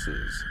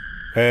Broadduses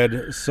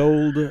had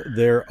sold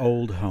their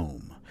old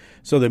home,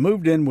 so they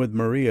moved in with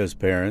Maria's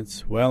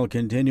parents while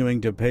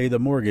continuing to pay the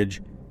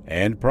mortgage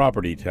and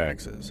property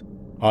taxes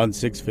on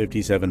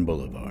 657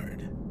 Boulevard.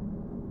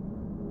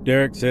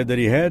 Derek said that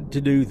he had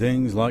to do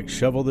things like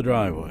shovel the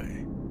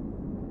driveway.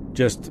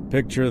 Just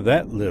picture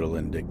that little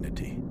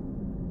indignity.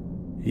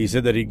 He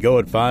said that he'd go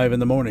at 5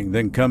 a.m,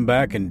 then come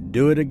back and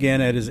do it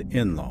again at his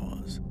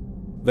in-laws.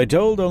 They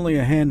told only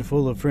a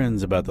handful of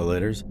friends about the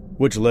letters,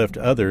 which left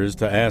others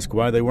to ask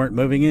why they weren't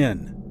moving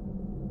in.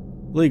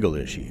 Legal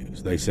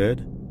issues, they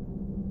said,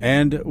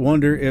 and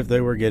wonder if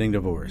they were getting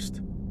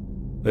divorced.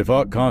 They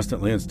fought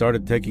constantly and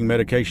started taking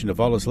medication to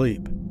fall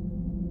asleep.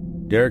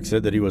 Derek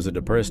said that he was a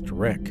depressed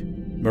wreck.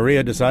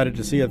 Maria decided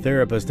to see a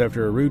therapist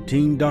after a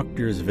routine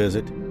doctor's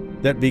visit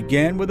that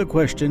began with a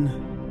question,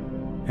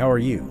 "How are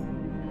you?"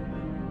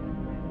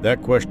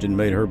 That question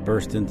made her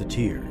burst into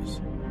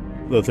tears.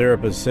 The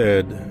therapist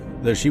said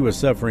that she was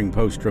suffering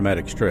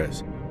post-traumatic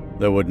stress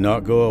that would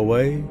not go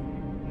away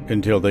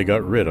until they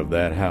got rid of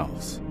that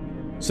house.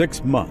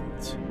 6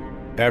 months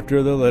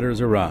after the letters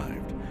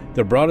arrived,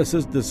 the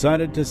Broadduses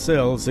decided to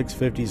sell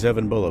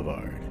 657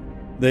 Boulevard.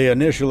 They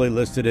initially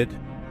listed it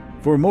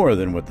for more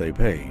than what they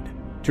paid,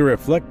 to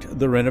reflect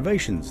the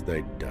renovations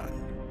they'd done.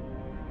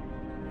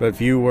 But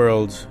few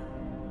worlds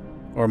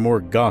are more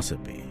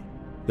gossipy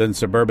than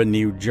suburban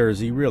New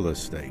Jersey real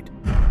estate.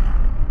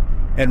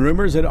 And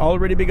rumors had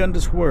already begun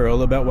to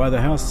swirl about why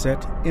the house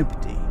sat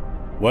empty.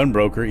 One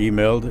broker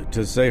emailed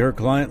to say her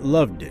client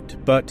loved it,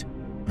 but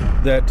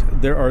that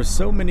there are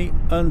so many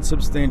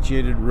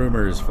unsubstantiated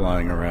rumors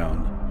flying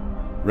around,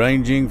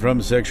 ranging from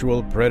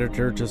sexual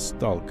predator to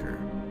stalker,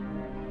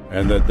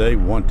 and that they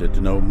wanted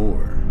to know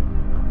more.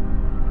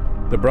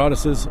 The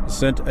Broadduses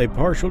sent a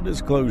partial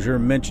disclosure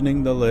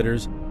mentioning the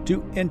letters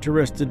to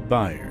interested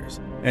buyers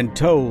and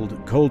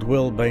told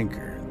Coldwell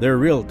Banker, their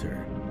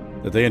realtor,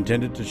 that they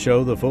intended to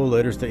show the full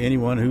letters to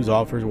anyone whose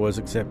offer was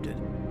accepted.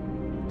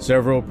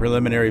 Several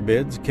preliminary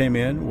bids came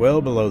in well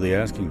below the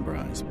asking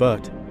price,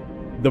 but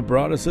the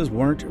Broadduses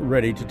weren't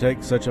ready to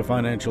take such a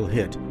financial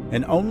hit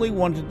and only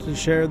wanted to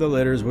share the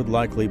letters with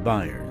likely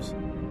buyers.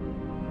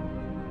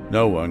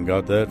 No one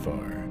got that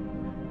far,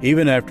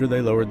 even after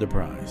they lowered the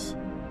price.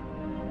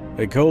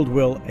 A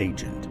Coldwell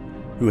agent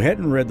who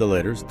hadn't read the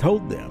letters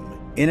told them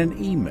in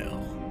an email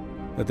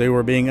that they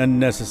were being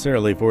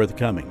unnecessarily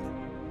forthcoming.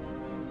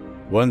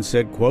 One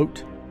said,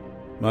 quote,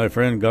 "My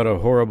friend got a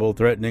horrible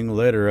threatening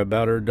letter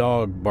about her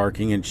dog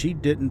barking and she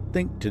didn't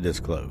think to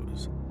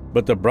disclose.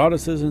 But the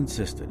Broadduses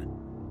insisted.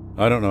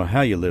 I don't know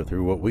how you lived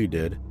through what we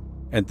did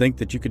and think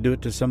that you could do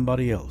it to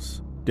somebody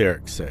else,"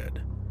 Derek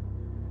said.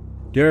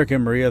 Derek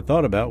and Maria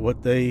thought about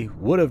what they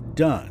would have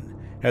done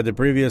had the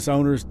previous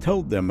owners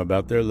told them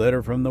about their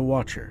letter from the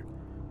Watcher.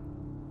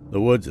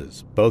 The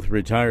Woodses, both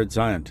retired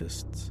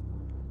scientists,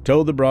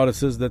 told the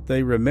Broadduses that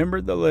they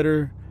remembered the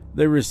letter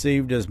they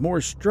received as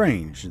more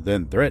strange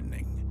than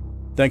threatening,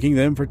 thanking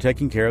them for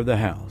taking care of the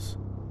house.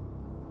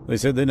 They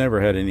said they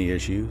never had any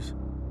issues,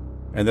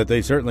 and that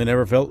they certainly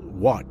never felt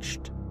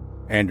watched,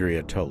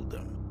 Andrea told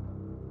them.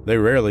 They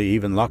rarely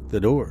even locked the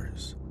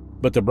doors.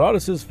 But the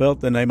Broadduses felt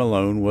the name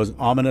alone was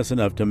ominous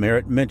enough to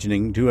merit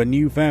mentioning to a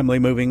new family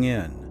moving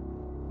in.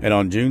 And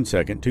on June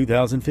 2,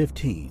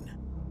 2015,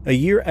 a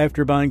year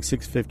after buying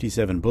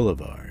 657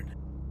 Boulevard,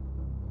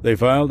 they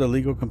filed a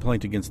legal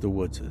complaint against the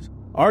Woodses,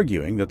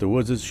 arguing that the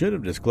Woodses should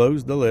have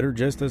disclosed the letter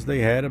just as they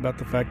had about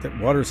the fact that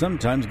water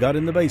sometimes got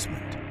in the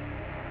basement.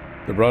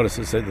 The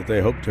Broadduses said that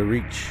they hoped to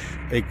reach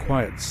a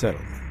quiet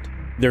settlement.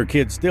 Their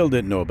kids still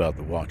didn't know about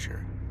the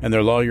Watcher, and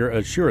their lawyer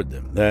assured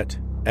them that,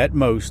 at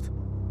most,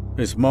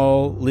 a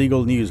small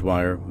legal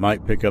newswire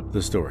might pick up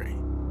the story.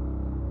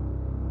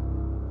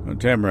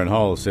 Tamarin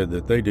Hall said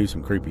that they do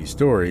some creepy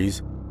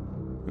stories.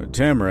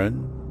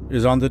 Tamarin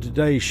is on the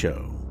Today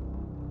Show.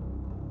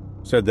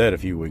 Said that a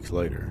few weeks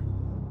later.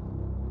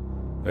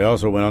 They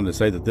also went on to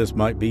say that this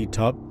might be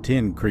top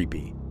 10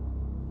 creepy.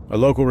 A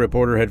local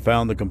reporter had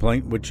found the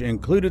complaint, which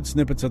included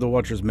snippets of the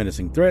Watcher's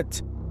menacing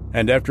threats,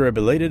 and after a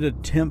belated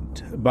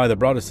attempt by the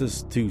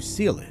Broadduses to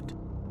seal it,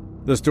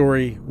 the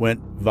story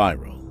went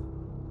viral.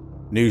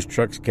 News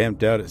trucks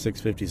camped out at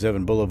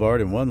 657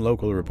 Boulevard, and one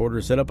local reporter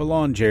set up a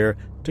lawn chair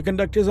to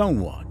conduct his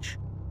own watch.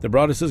 The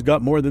Broadduses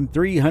got more than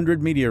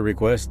 300 media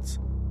requests,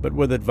 but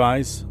with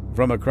advice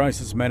from a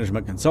crisis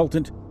management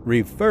consultant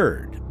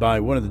referred by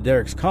one of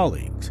Derek's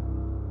colleagues,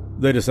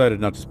 they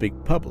decided not to speak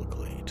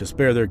publicly to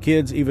spare their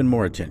kids even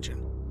more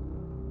attention.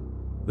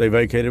 They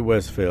vacated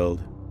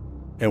Westfield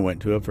and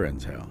went to a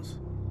friend's house.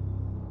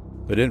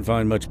 They didn't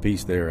find much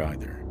peace there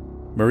either.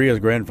 Maria's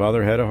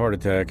grandfather had a heart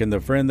attack, and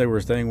the friend they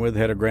were staying with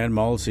had a grand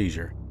mal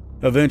seizure.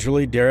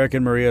 Eventually, Derek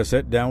and Maria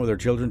sat down with their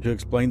children to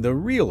explain the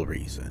real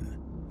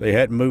reason they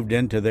hadn't moved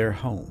into their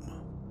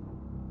home.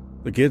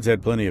 The kids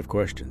had plenty of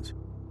questions.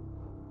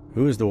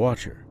 Who is the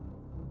Watcher?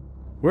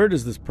 Where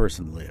does this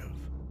person live?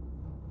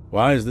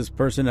 Why is this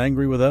person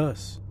angry with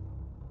us?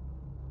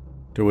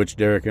 To which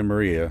Derek and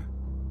Maria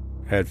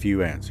had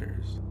few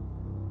answers.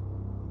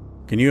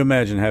 Can you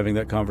imagine having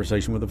that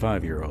conversation with a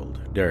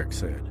 5-year-old? Derek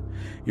said.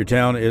 Your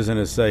town isn't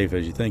as safe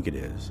as you think it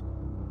is.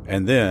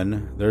 And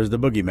then there's the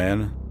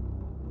boogeyman,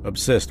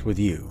 obsessed with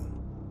you.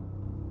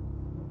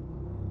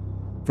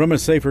 From a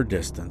safer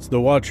distance,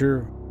 the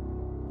Watcher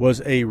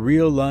was a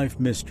real-life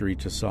mystery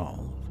to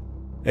solve.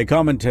 A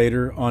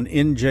commentator on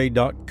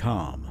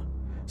NJ.com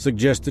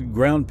suggested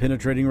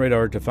ground-penetrating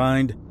radar to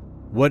find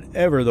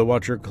whatever the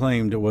Watcher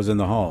claimed was in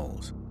the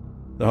halls.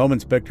 The home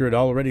inspector had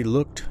already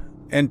looked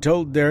and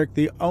told Derek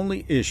the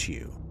only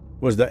issue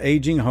was the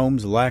aging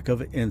home's lack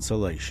of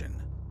insulation.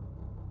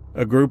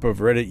 A group of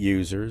Reddit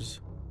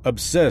users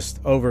obsessed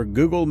over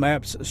Google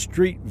Maps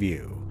Street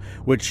View,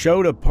 which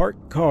showed a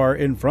parked car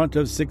in front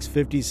of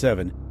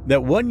 657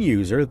 that one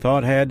user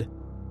thought had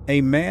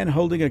a man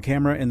holding a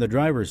camera in the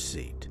driver's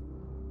seat.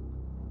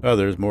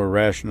 Others more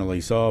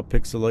rationally saw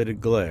pixelated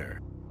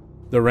glare.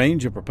 The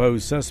range of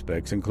proposed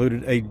suspects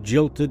included a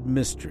jilted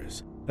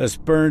mistress, a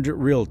spurned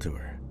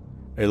realtor,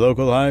 a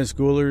local high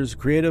schooler's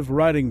creative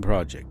writing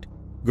project,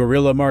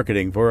 guerrilla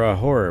marketing for a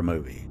horror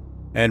movie,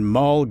 and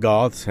mall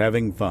goths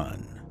having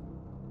fun.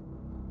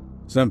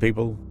 Some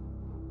people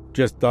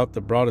just thought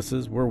the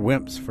Broadduses were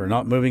wimps for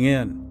not moving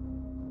in.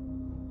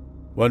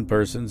 One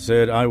person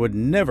said, "I would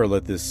never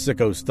let this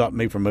sicko stop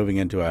me from moving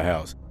into a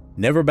house.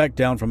 Never back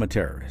down from a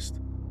terrorist,"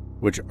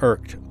 which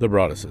irked the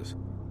Broadduses.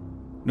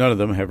 None of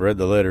them have read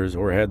the letters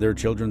or had their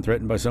children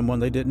threatened by someone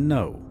they didn't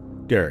know,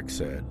 Derek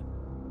said.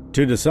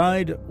 To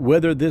decide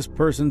whether this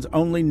person's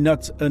only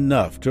nuts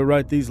enough to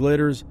write these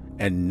letters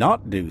and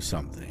not do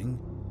something,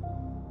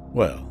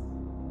 well,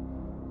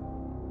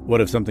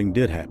 what if something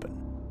did happen?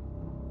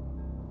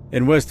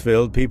 In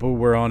Westfield, people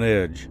were on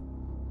edge.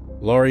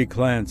 Laurie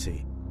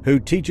Clancy, who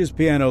teaches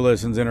piano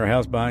lessons in her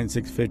house behind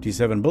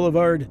 657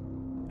 Boulevard,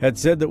 had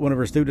said that one of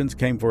her students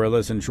came for a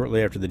lesson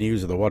shortly after the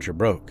news of the Watcher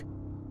broke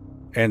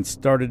and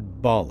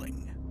started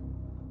bawling.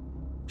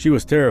 She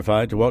was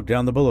terrified to walk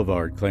down the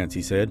boulevard,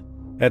 Clancy said.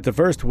 At the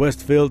first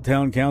Westfield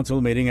Town Council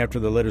meeting after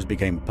the letters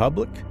became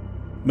public,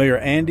 Mayor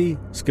Andy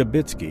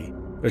Skibitsky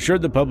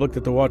assured the public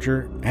that the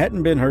Watcher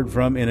hadn't been heard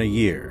from in a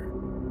year,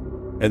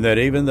 and that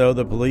even though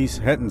the police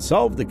hadn't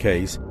solved the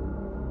case,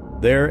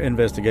 their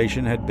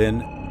investigation had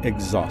been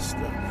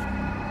exhaustive.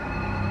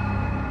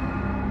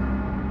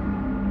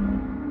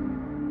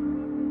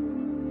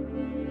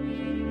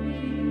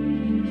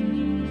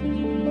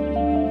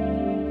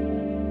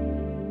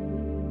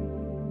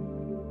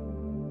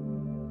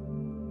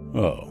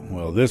 Oh,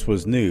 well, this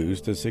was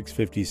news to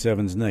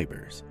 657's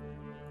neighbors,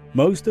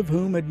 most of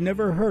whom had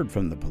never heard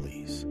from the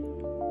police.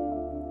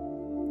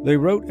 They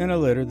wrote in a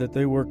letter that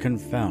they were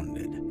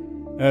confounded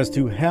as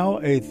to how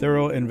a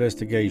thorough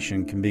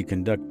investigation can be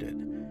conducted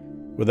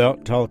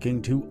without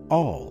talking to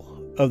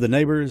all of the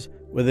neighbors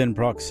within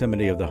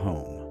proximity of the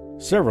home.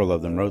 Several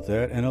of them wrote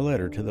that in a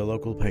letter to the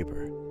local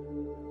paper.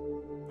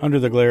 Under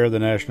the glare of the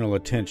national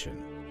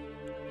attention,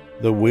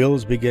 the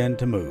wheels began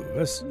to move,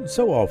 as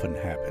so often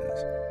happens.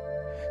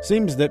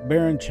 Seems that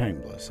Baron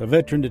Chambliss, a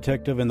veteran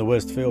detective in the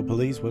Westfield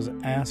Police, was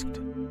asked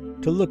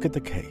to look at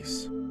the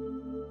case.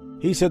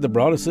 He said the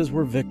Broadduses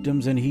were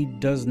victims, and he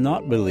does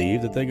not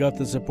believe that they got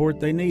the support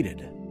they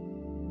needed.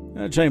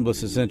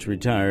 Chambliss has since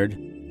retired,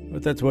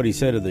 but that's what he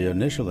said of the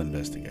initial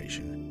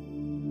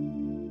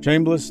investigation.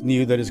 Chambliss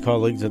knew that his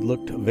colleagues had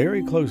looked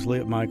very closely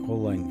at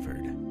Michael Langford.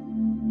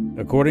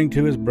 According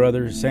to his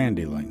brother,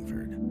 Sandy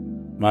Langford,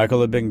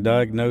 Michael had been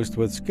diagnosed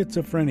with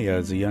schizophrenia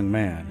as a young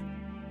man.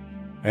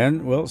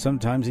 And, well,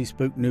 sometimes he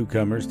spooked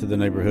newcomers to the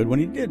neighborhood when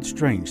he did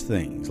strange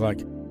things,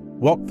 like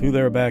walk through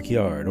their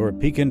backyard or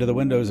peek into the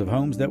windows of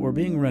homes that were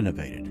being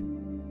renovated.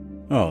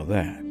 Oh,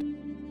 that.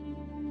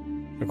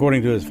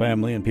 According to his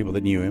family and people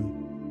that knew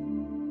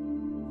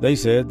him, they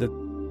said that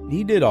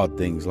he did odd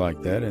things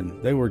like that,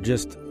 and they were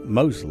just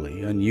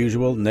mostly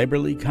unusual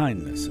neighborly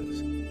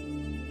kindnesses.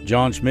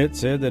 John Schmidt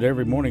said that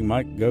every morning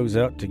Mike goes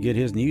out to get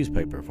his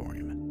newspaper for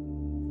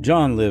him.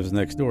 John lives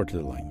next door to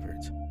the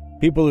Langfords.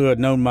 People who had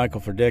known Michael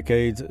for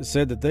decades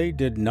said that they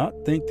did not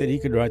think that he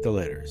could write the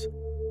letters.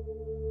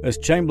 As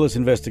Chambliss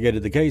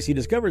investigated the case, he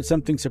discovered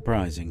something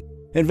surprising.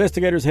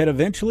 Investigators had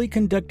eventually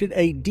conducted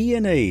a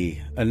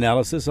DNA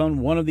analysis on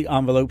one of the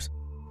envelopes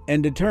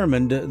and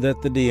determined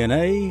that the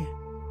DNA,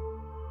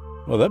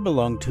 well, that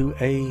belonged to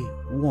a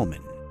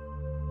woman.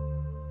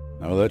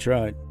 Oh, that's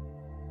right.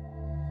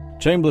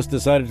 Chambliss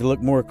decided to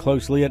look more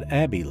closely at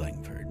Abby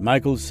Langford,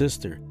 Michael's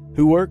sister,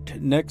 who worked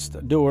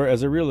next door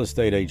as a real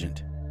estate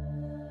agent.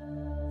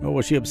 Well,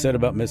 was she upset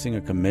about missing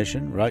a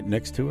commission right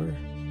next to her?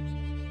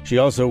 She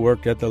also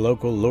worked at the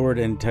local Lord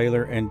 &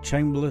 Taylor, and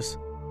Chambliss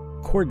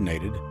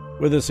coordinated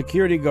with a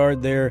security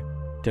guard there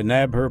to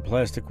nab her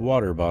plastic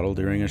water bottle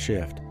during a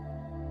shift.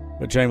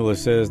 But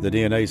Chambliss says the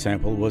DNA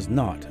sample was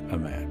not a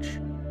match.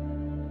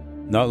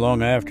 Not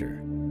long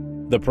after,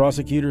 the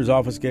prosecutor's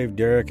office gave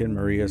Derek and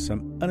Maria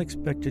some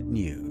unexpected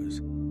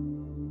news.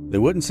 They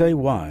wouldn't say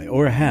why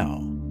or how,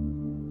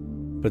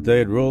 but they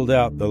had ruled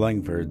out the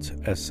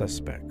Langfords as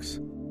suspects.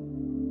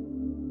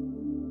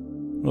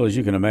 Well, as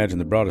you can imagine,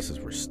 the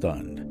Broadduses were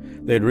stunned.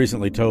 They had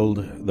recently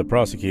told the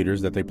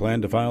prosecutors that they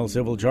planned to file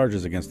civil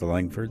charges against the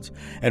Langfords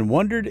and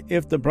wondered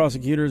if the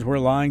prosecutors were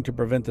lying to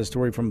prevent the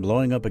story from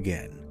blowing up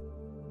again.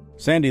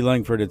 Sandy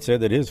Langford had said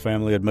that his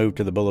family had moved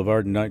to the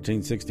Boulevard in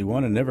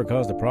 1961 and never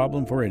caused a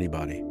problem for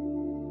anybody.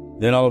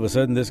 Then all of a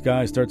sudden this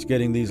guy starts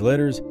getting these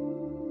letters,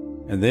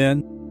 and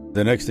then,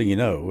 the next thing you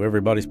know,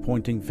 everybody's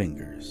pointing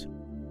fingers.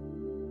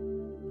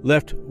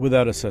 Left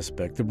without a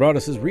suspect, the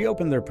Broadduses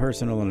reopened their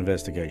personal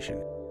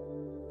investigation.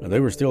 They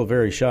were still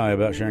very shy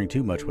about sharing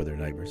too much with their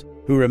neighbors,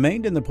 who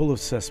remained in the pool of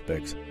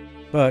suspects,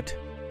 but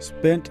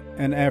spent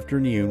an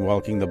afternoon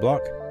walking the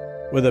block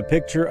with a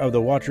picture of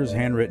the watcher's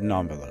handwritten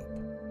envelope.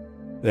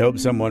 They hoped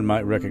someone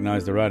might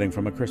recognize the writing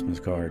from a Christmas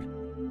card.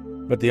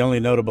 But the only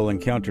notable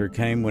encounter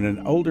came when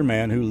an older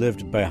man who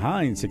lived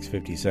behind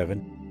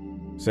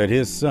 657 said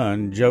his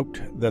son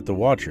joked that the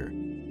watcher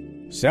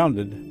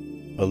sounded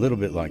a little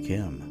bit like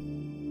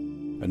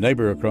him. A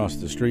neighbor across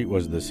the street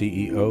was the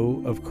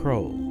CEO of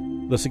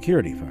Kroll, the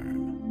security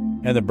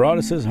firm, and the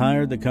Broadduses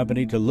hired the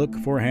company to look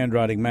for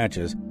handwriting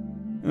matches,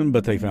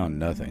 but they found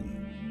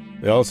nothing.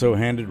 They also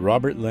handed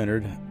Robert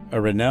Leonard, a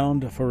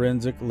renowned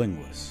forensic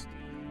linguist,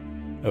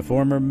 a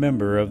former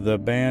member of the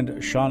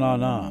band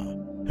Sha-Na-Na,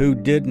 who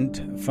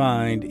didn't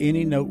find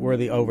any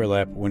noteworthy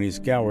overlap when he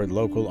scoured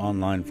local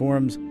online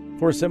forums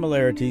for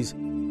similarities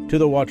to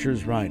the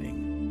Watcher's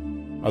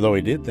writing, although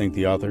he did think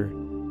the author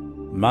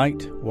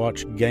might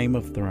watch Game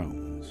of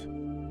Thrones.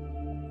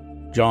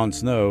 Jon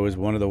Snow is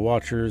one of the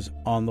Watchers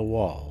on the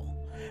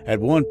wall. At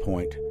one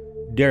point,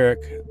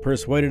 Derek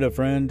persuaded a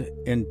friend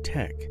in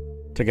tech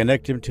to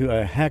connect him to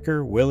a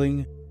hacker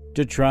willing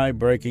to try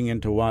breaking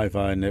into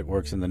Wi-Fi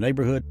networks in the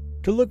neighborhood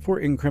to look for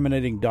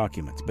incriminating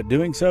documents, but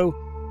doing so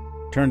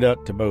turned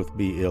out to both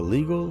be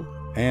illegal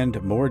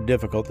and more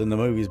difficult than the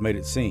movies made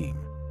it seem.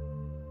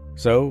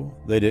 So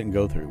they didn't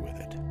go through with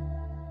it.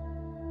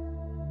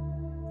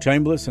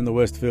 Chambliss and the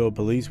Westfield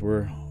police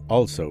were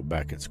also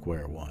back at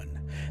square one.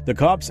 The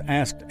cops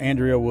asked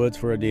Andrea Woods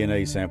for a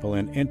DNA sample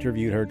and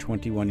interviewed her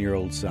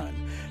 21-year-old son,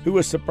 who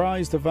was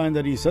surprised to find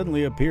that he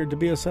suddenly appeared to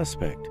be a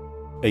suspect,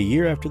 a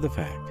year after the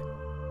fact.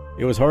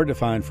 It was hard to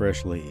find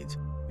fresh leads,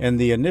 and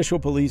the initial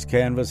police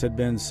canvas had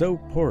been so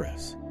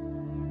porous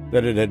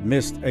that it had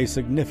missed a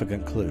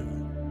significant clue.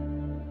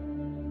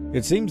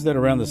 It seems that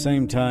around the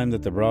same time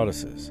that the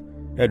Broadduses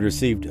had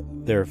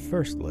received their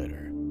first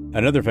letter,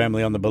 another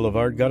family on the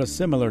Boulevard got a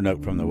similar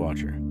note from the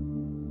Watcher.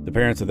 The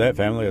parents of that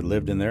family had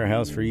lived in their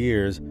house for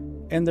years,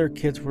 and their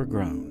kids were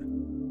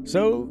grown.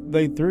 So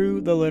they threw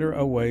the letter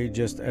away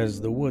just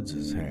as the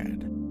Woodses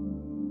had.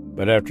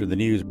 But after the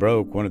news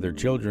broke, one of their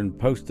children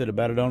posted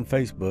about it on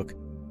Facebook,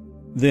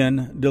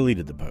 then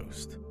deleted the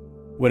post.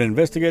 When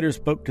investigators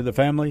spoke to the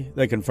family,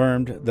 they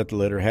confirmed that the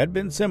letter had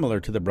been similar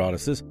to the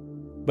Broadduses,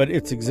 but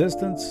its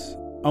existence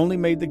only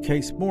made the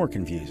case more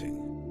confusing.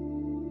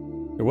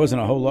 There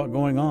wasn't a whole lot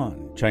going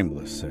on,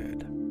 Chambliss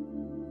said.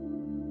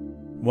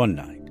 One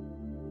night,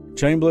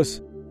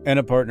 Chambliss and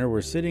a partner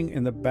were sitting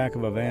in the back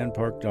of a van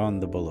parked on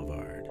the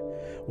Boulevard,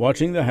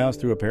 watching the house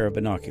through a pair of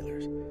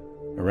binoculars.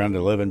 Around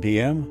 11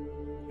 p.m.,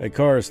 a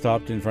car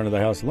stopped in front of the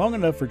house long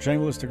enough for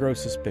Chambliss to grow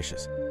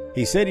suspicious.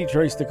 He said he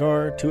traced the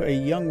car to a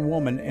young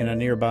woman in a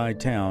nearby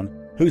town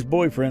whose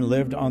boyfriend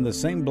lived on the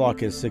same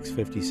block as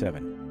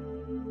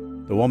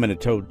 657. The woman had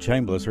told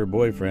Chambliss her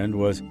boyfriend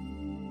was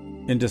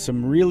into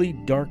some really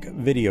dark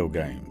video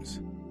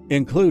games,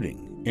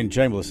 including, in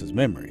Chambliss's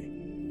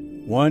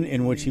memory, one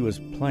in which he was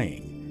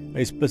playing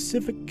a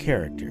specific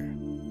character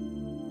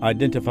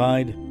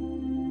identified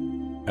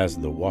as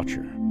the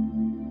Watcher.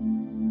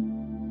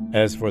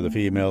 As for the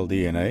female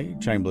DNA,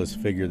 Chambliss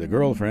figured the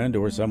girlfriend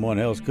or someone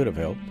else could have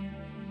helped.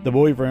 The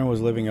boyfriend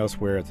was living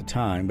elsewhere at the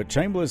time, but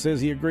Chambliss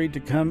says he agreed to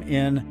come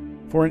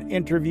in for an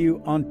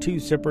interview on 2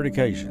 separate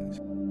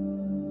occasions.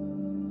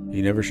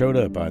 He never showed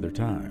up either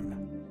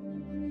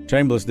time.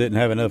 Chambliss didn't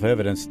have enough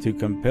evidence to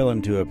compel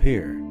him to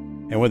appear,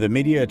 and with the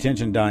media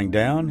attention dying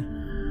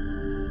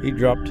down, he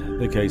dropped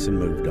the case and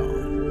moved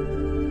on.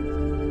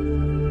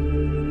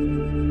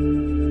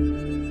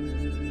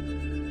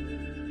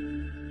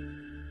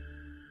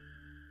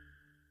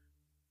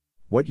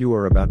 What you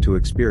are about to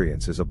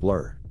experience is a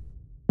blur.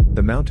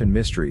 The Mountain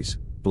Mysteries,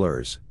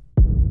 Blurs.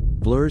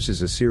 Blurs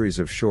is a series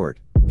of short,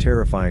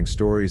 terrifying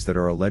stories that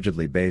are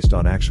allegedly based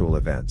on actual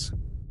events.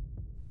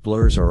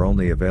 Blurs are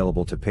only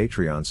available to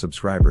Patreon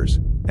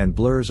subscribers, and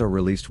blurs are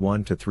released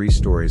 1 to 3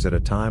 stories at a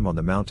time on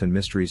the Mountain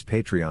Mysteries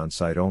Patreon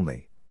site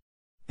only.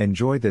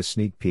 Enjoy this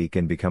sneak peek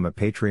and become a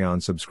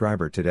Patreon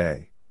subscriber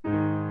today.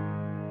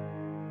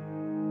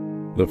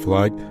 The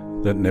Flight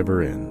That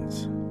Never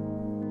Ends.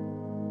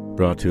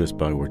 Brought to us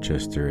by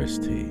Worcester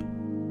ST.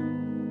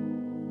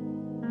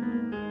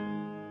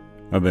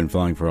 I've been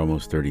flying for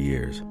almost 30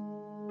 years,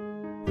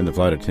 and the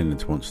flight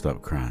attendants won't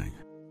stop crying.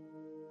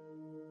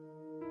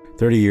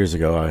 30 years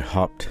ago, I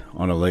hopped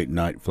on a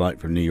late-night flight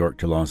from New York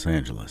to Los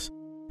Angeles.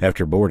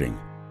 After boarding,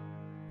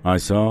 I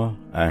saw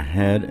I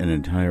had an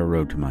entire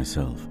row to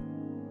myself.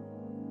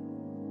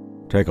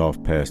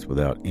 Takeoff passed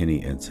without any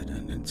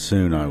incident, and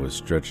soon I was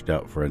stretched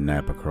out for a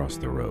nap across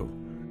the row.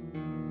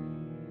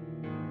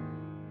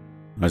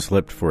 I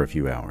slept for a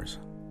few hours.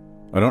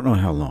 I don't know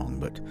how long,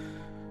 but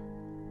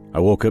I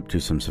woke up to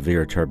some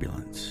severe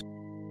turbulence.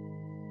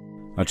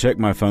 I checked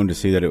my phone to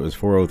see that it was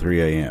 4:03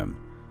 a.m.,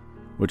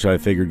 which I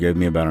figured gave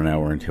me about an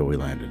hour until we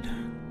landed.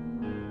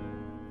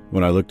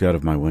 When I looked out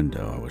of my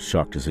window, I was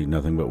shocked to see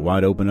nothing but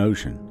wide open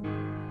ocean.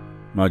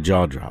 My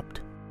jaw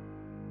dropped.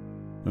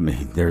 I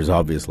mean, there's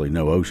obviously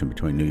no ocean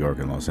between New York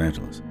and Los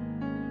Angeles.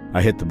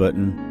 I hit the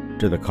button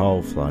to the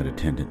call flight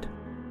attendant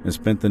and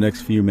spent the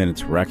next few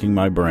minutes racking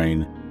my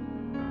brain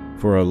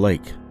for a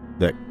lake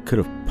that could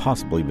have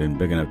possibly been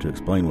big enough to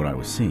explain what I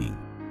was seeing.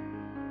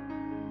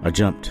 I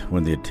jumped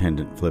when the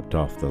attendant flipped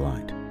off the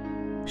light.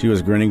 She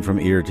was grinning from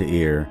ear to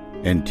ear,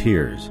 and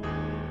tears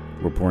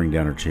were pouring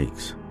down her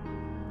cheeks.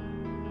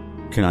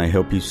 "Can I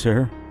help you,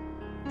 sir?"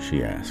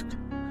 she asked.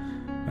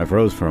 I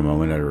froze for a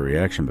moment at her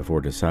reaction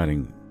before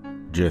deciding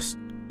just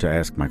to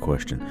ask my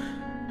question.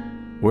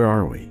 "Where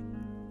are we?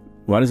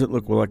 Why does it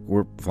look like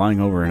we're flying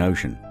over an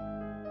ocean?"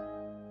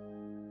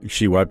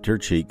 She wiped her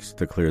cheeks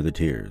to clear the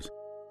tears,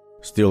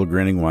 still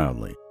grinning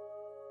wildly.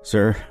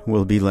 "Sir,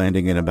 we'll be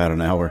landing in about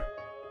an hour."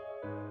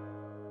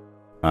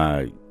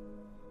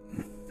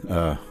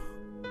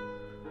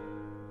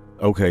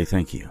 Okay,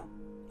 thank you,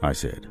 I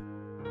said.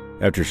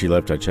 After she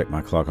left, I checked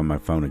my clock on my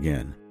phone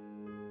again.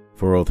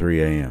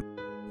 4:03 a.m.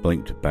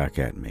 blinked back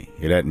at me.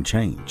 It hadn't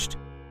changed.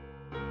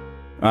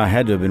 I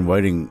had to have been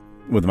waiting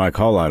with my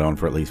call light on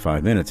for at least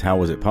 5 minutes. How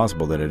was it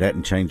possible that it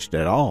hadn't changed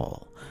at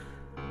all?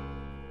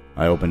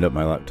 I opened up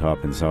my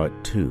laptop and saw it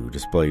too,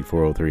 displayed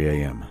 4:03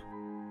 a.m.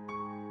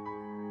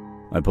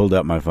 I pulled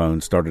out my phone,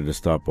 started a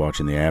stopwatch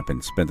in the app,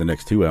 and spent the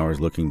next 2 hours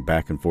looking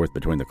back and forth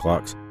between the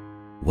clocks,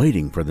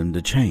 waiting for them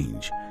to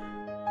change.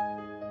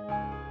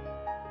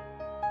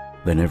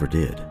 They never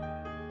did.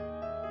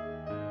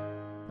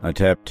 I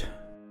tapped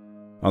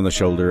on the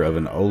shoulder of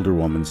an older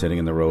woman sitting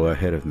in the row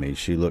ahead of me.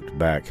 She looked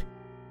back,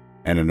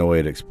 an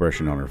annoyed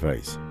expression on her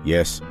face.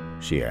 "Yes?"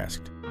 she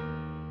asked.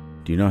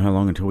 "Do you know how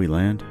long until we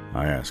land?"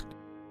 I asked.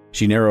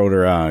 She narrowed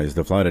her eyes.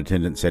 The flight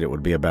attendant said it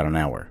would be about an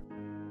hour.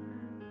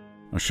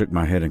 I shook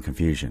my head in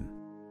confusion.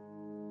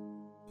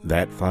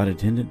 That flight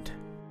attendant?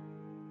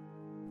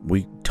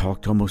 We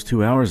talked almost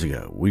 2 hours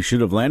ago. We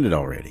should have landed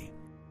already.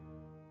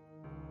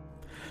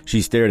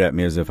 She stared at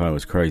me as if I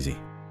was crazy.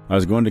 I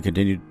was going to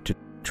continue to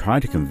try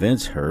to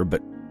convince her,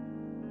 but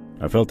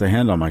I felt a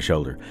hand on my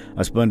shoulder.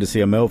 I spun to see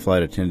a male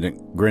flight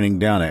attendant grinning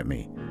down at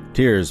me,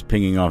 tears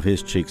pinging off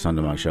his cheeks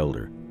onto my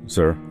shoulder.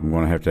 "Sir, I'm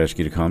going to have to ask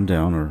you to calm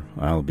down or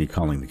I'll be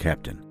calling the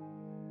captain."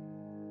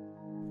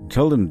 I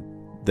told him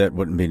that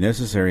wouldn't be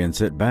necessary and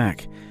sit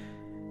back.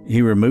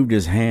 He removed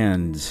his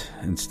hands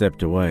and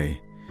stepped away.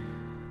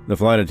 The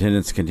flight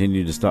attendants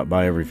continued to stop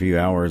by every few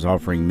hours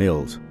offering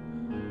meals.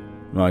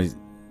 My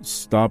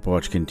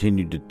stopwatch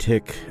continued to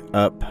tick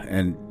up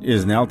and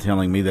is now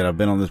telling me that I've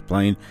been on this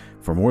plane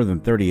for more than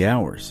 30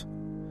 hours.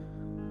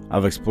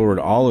 I've explored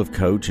all of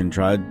coach and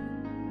tried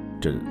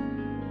to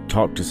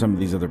talk to some of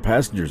these other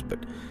passengers,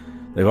 but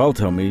they've all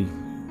told me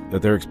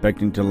that they're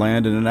expecting to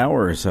land in an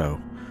hour or so.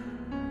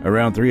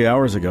 Around 3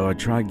 hours ago, I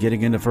tried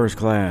getting into first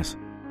class.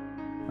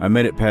 I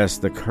made it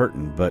past the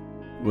curtain, but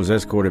was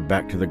escorted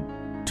back to the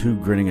two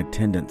grinning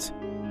attendants.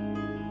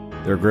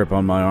 Their grip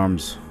on my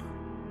arms,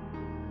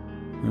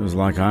 it was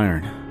like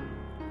iron.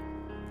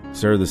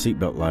 "Sir, the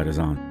seatbelt light is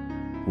on,"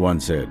 one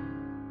said.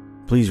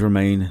 "Please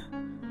remain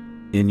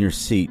in your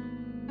seat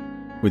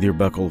with your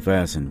buckle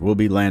fastened. We'll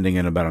be landing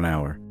in about an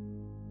hour."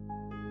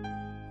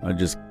 I'd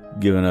just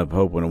given up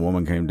hope when a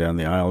woman came down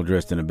the aisle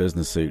dressed in a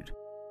business suit.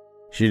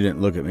 She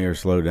didn't look at me or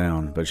slow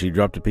down, but she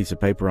dropped a piece of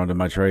paper onto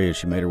my tray as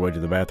she made her way to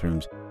the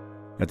bathrooms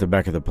at the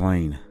back of the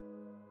plane.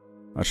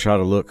 I shot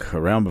a look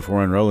around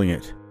before unrolling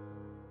it.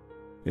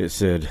 It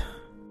said,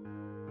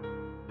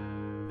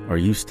 "Are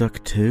you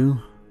stuck too?"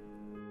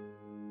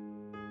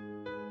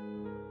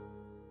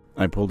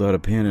 I pulled out a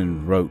pen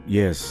and wrote,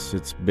 "Yes,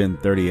 it's been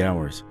 30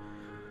 hours."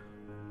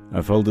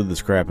 I folded the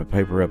scrap of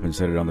paper up and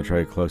set it on the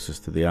tray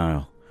closest to the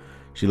aisle.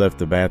 She left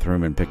the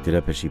bathroom and picked it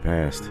up as she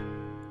passed.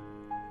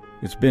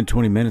 It's been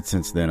 20 minutes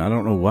since then. I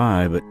don't know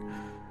why, but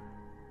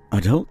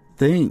I don't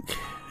think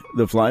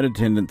the flight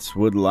attendants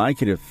would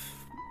like it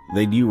if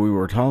they knew we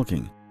were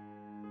talking.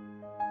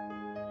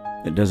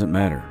 It doesn't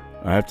matter.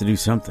 I have to do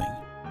something.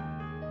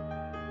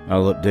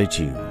 I'll update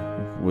you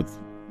with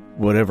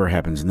whatever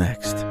happens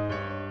next.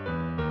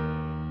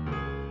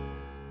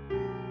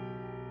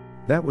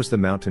 That was The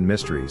Mountain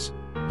Mysteries,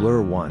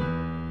 Blur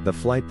 1, The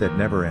Flight That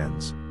Never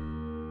Ends.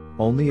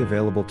 Only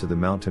available to the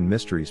Mountain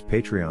Mysteries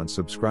Patreon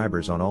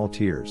subscribers on all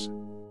tiers.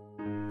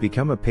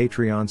 Become a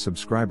Patreon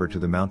subscriber to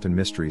the Mountain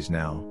Mysteries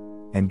now,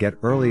 and get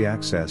early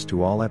access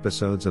to all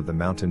episodes of the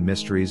Mountain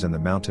Mysteries and the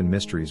Mountain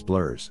Mysteries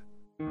Blurs.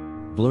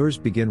 Blurs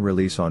begin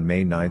release on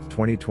May 9,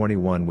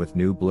 2021, with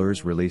new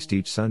Blurs released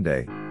each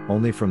Sunday,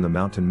 only from the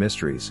Mountain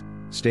Mysteries.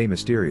 Stay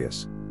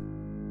mysterious.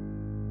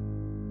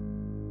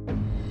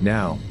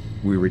 Now,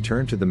 we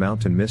return to the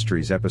Mountain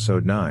Mysteries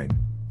Episode 9,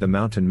 The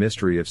Mountain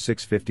Mystery of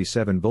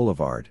 657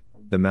 Boulevard,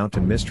 The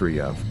Mountain Mystery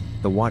of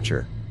The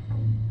Watcher.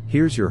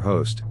 Here's your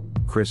host,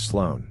 Chris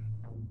Sloan.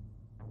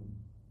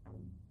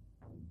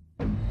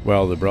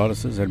 Well, the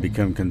Broadduses had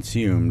become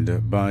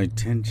consumed by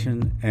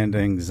tension and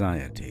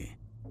anxiety.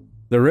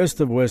 The rest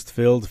of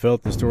Westfield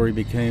felt the story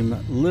became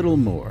little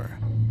more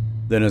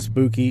than a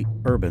spooky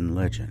urban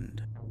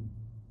legend.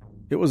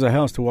 It was a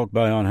house to walk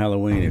by on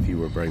Halloween if you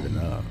were brave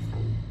enough.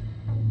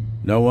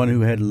 No one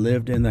who had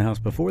lived in the house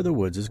before the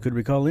Woodses could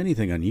recall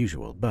anything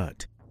unusual,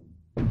 but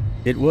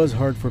it was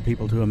hard for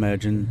people to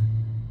imagine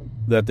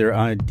that their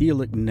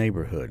idyllic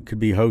neighborhood could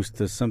be host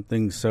to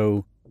something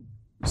so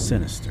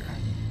sinister.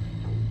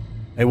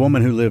 A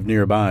woman who lived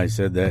nearby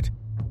said that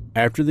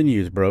after the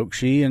news broke,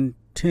 she and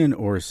 10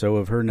 or so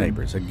of her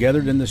neighbors had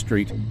gathered in the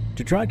street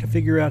to try to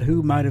figure out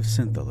who might have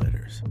sent the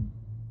letters.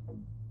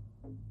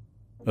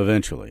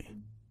 Eventually,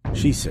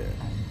 she said,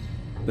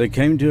 they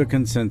came to a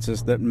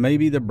consensus that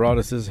maybe the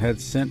Broadduses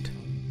had sent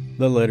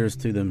the letters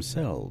to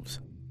themselves.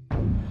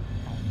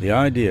 The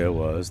idea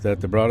was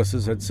that the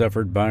Broadduses had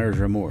suffered buyer's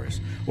remorse,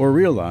 or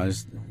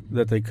realized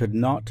that they could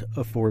not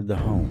afford the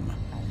home,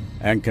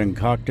 and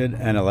concocted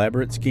an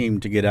elaborate scheme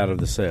to get out of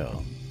the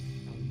sale.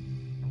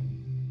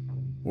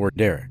 Or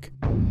Derek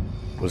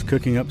was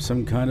cooking up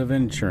some kind of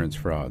insurance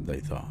fraud, they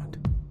thought.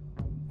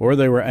 Or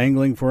they were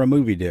angling for a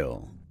movie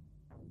deal.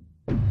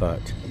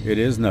 But it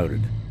is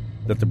noted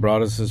that the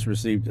Broadduses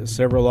received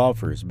several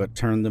offers but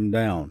turned them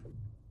down.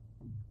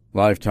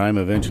 Lifetime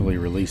eventually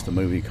released a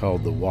movie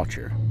called The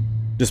Watcher,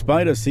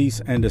 despite a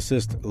cease and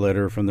desist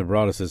letter from the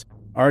Broadduses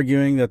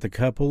arguing that the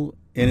couple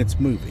in its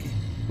movie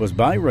was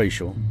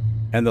biracial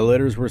and the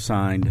letters were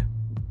signed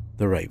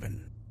The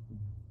Raven.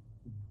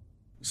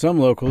 Some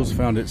locals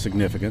found it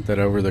significant that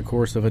over the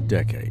course of a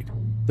decade,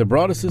 the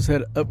Broadduses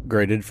had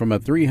upgraded from a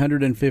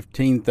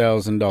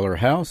 $315,000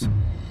 house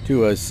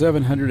to a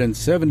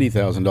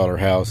 $770,000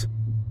 house,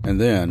 and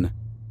then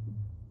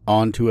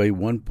on to a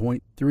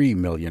 $1.3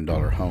 million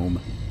home,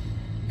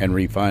 and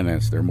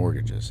refinanced their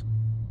mortgages.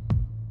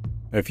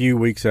 A few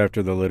weeks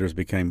after the letters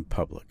became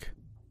public,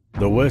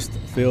 the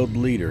Westfield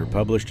Leader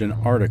published an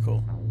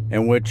article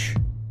in which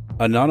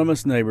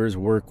anonymous neighbors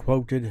were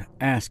quoted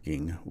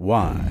asking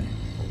why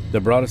the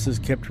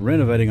Broadduses kept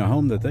renovating a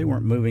home that they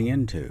weren't moving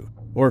into,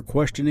 or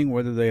questioning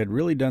whether they had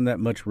really done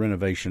that much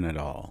renovation at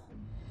all.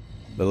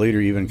 The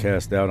Leader even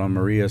cast doubt on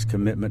Maria's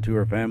commitment to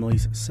her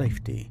family's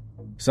safety,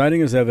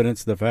 citing as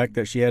evidence the fact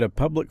that she had a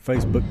public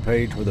Facebook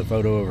page with a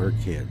photo of her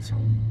kids.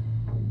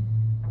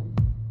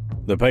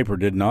 The paper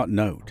did not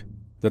note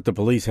that the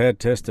police had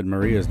tested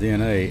Maria's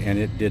DNA and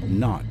it did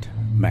not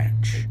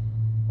match.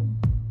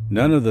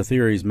 None of the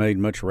theories made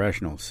much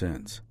rational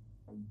sense.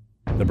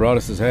 The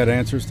Broadduses had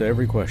answers to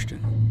every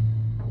question.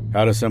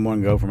 How does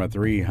someone go from a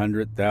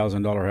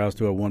 $300,000 house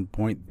to a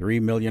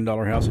 $1.3 million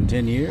house in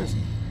 10 years?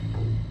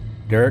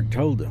 Derek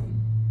told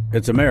them,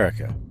 it's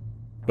America,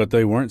 but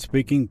they weren't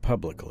speaking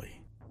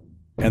publicly,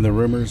 and the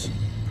rumors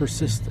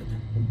persisted.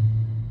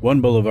 One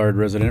Boulevard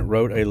resident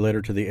wrote a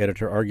letter to the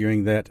editor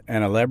arguing that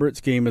an elaborate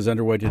scheme is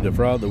underway to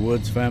defraud the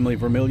Woods family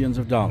for millions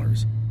of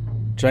dollars.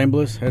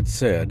 Chambliss had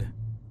said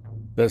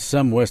that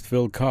some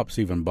Westfield cops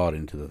even bought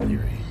into the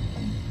theory.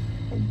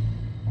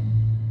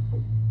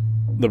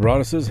 The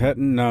Broadduses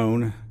hadn't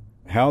known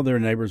how their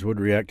neighbors would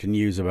react to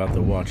news about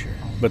the Watcher,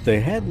 but they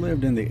had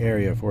lived in the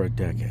area for a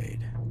decade,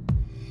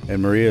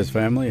 and Maria's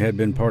family had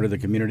been part of the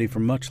community for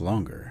much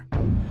longer,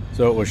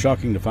 so it was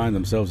shocking to find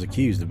themselves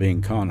accused of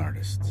being con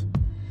artists.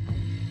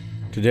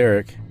 To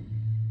Derek,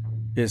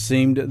 it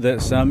seemed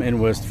that some in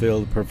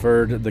Westfield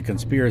preferred the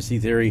conspiracy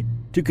theory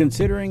to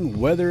considering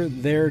whether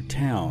their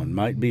town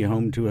might be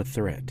home to a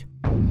threat.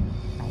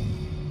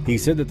 He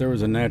said that there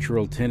was a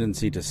natural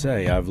tendency to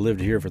say, "I've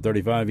lived here for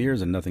 35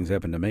 years and nothing's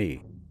happened to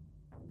me."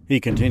 He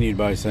continued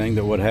by saying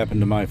that what happened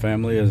to my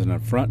family is an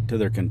affront to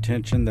their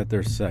contention that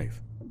they're safe,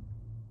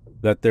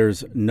 that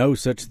there's no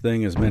such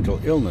thing as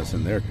mental illness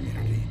in their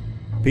community.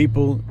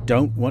 People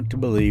don't want to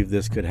believe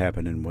this could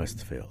happen in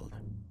Westfield.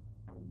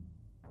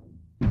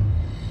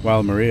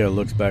 While Maria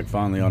looks back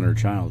fondly on her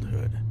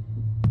childhood,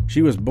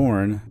 she was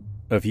born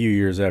a few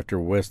years after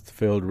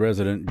Westfield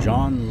resident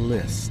John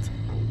List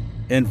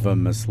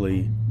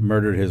infamously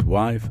murdered his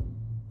wife,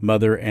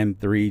 mother, and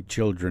 3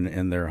 children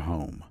in their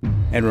home,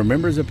 and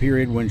remembers a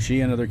period when she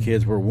and other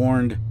kids were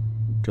warned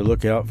to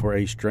look out for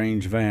a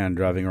strange van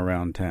driving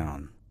around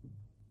town.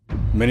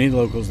 Many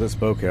locals that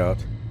spoke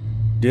out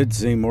did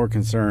seem more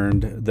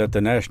concerned that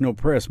the national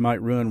press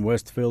might ruin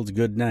Westfield's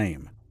good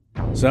name.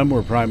 Some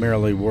were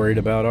primarily worried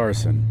about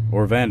arson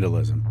or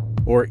vandalism,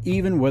 or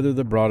even whether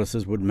the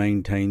Broadduses would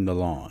maintain the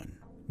lawn,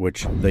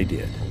 which they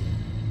did.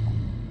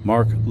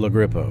 Mark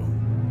Lagrippo,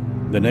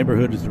 the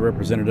neighborhood's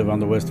representative on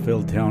the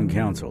Westfield Town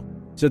Council,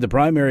 said the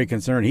primary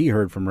concern he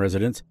heard from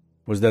residents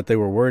was that they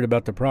were worried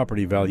about the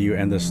property value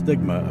and the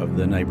stigma of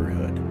the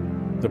neighborhood.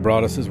 The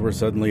Broadduses were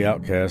suddenly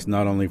outcast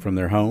not only from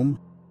their home,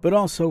 but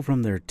also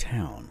from their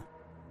town.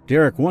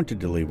 Derek wanted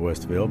to leave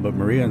Westfield, but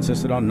Maria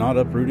insisted on not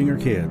uprooting her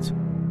kids.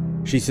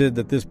 She said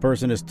that this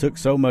person has took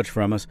so much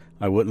from us,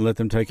 I wouldn't let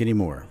them take any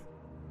more.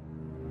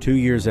 2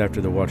 years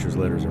after the Watcher's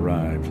letters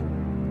arrived,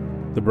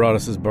 the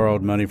Broadduses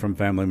borrowed money from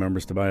family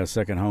members to buy a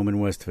second home in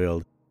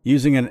Westfield,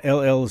 using an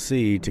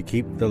LLC to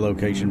keep the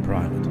location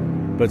private.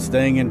 But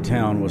staying in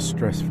town was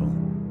stressful.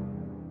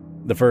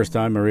 The first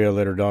time Maria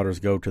let her daughters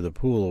go to the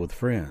pool with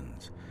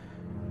friends,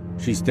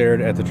 she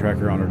stared at the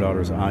tracker on her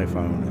daughter's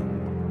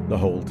iPhone the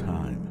whole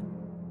time.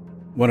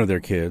 One of their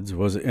kids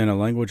was in a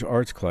language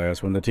arts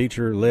class when the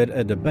teacher led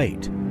a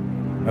debate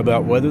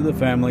about whether the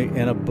family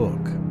in a book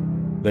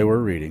they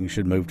were reading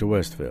should move to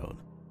Westfield.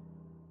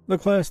 The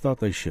class thought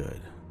they should,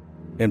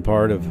 in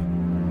part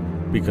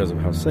because of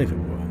how safe it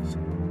was.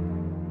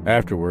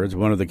 Afterwards,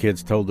 one of the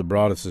kids told the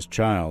Broadduses'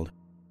 child,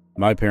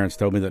 "My parents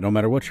told me that no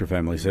matter what your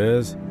family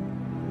says,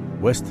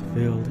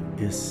 Westfield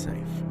is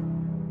safe."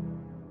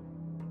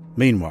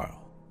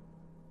 Meanwhile,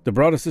 the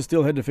Broadduses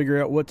still had to figure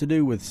out what to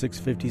do with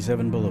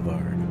 657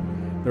 Boulevard.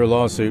 Their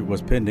lawsuit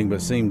was pending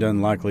but seemed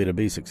unlikely to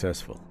be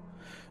successful.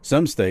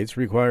 Some states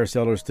require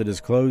sellers to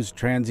disclose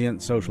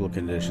transient social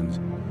conditions,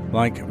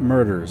 like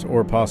murders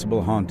or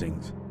possible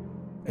hauntings.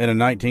 In a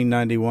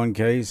 1991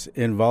 case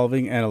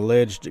involving an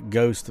alleged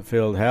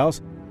ghost-filled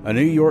house, a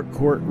New York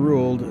court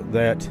ruled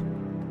that,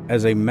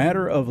 as a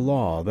matter of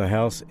law, the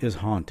house is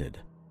haunted.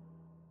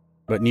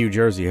 But New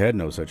Jersey had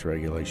no such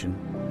regulation,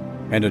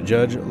 and a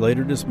judge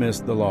later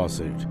dismissed the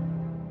lawsuit.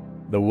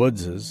 The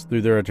Woodses,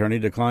 through their attorney,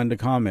 declined to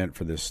comment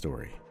for this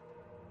story.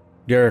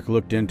 Derek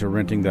looked into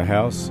renting the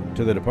house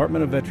to the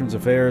Department of Veterans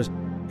Affairs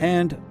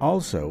and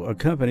also a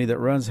company that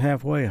runs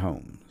halfway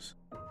homes.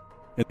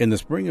 In the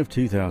spring of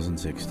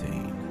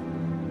 2016,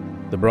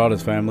 the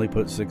Broaddus family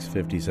put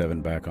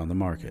 657 back on the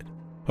market,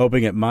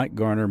 hoping it might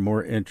garner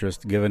more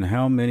interest given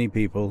how many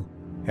people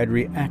had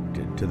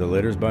reacted to the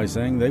letters by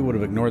saying they would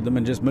have ignored them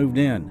and just moved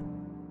in.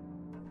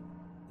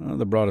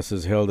 The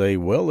Broadduses held a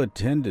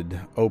well-attended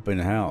open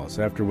house,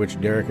 after which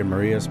Derek and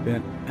Maria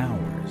spent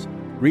hours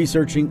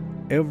researching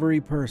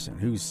every person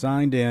who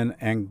signed in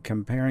and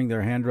comparing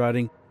their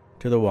handwriting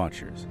to the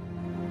Watchers.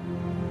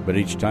 But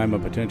each time a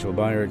potential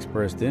buyer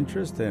expressed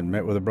interest and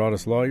met with a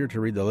Broaddus lawyer to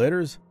read the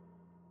letters,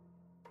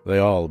 they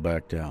all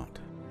backed out.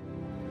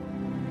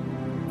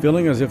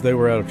 Feeling as if they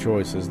were out of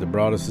choices, the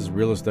Broaddus'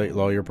 real estate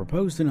lawyer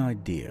proposed an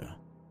idea: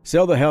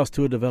 sell the house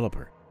to a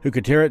developer who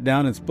could tear it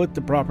down and split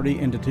the property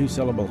into 2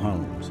 sellable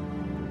homes.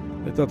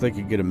 They thought they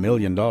could get $1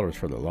 million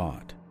for the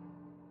lot.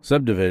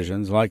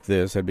 Subdivisions like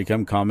this had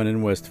become common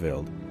in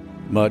Westfield,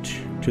 much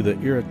to the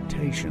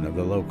irritation of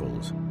the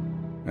locals,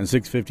 and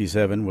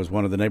 657 was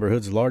one of the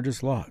neighborhood's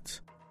largest lots.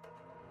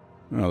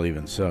 Well,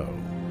 even so,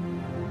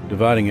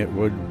 dividing it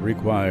would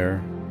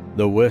require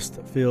the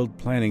Westfield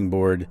Planning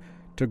Board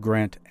to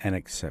grant an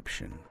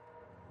exception.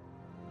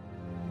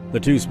 The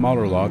 2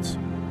 smaller lots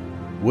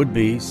would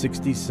be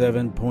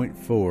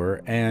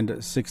 67.4 and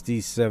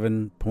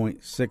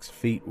 67.6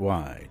 feet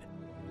wide,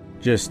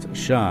 just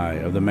shy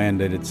of the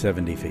mandated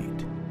 70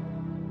 feet.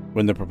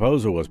 When the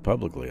proposal was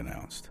publicly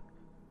announced,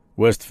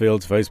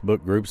 Westfield's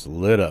Facebook groups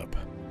lit up.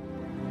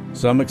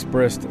 Some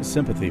expressed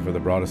sympathy for the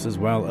Broadduses,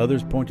 while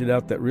others pointed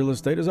out that real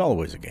estate is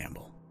always a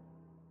gamble.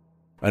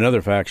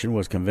 Another faction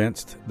was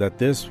convinced that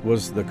this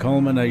was the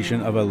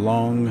culmination of a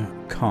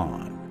long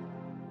con.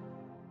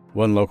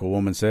 One local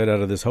woman said,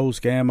 "Out of this whole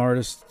scam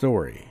artist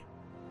story,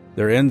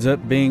 there ends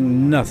up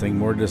being nothing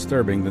more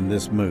disturbing than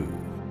this move.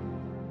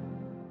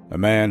 A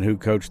man who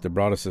coached the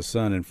Broaddus'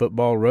 son in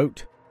football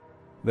wrote,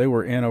 "They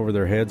were in over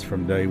their heads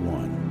from day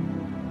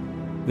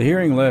one." The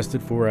hearing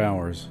lasted 4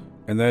 hours,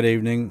 and that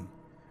evening,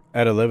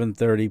 at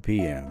 11:30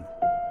 p.m.,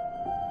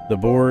 the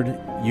board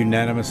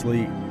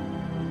unanimously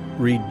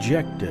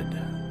rejected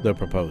the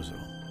proposal.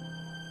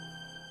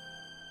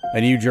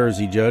 A New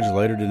Jersey judge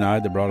later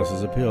denied the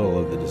Broaddus' appeal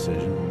of the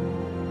decision.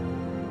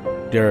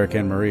 Derek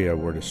and Maria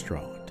were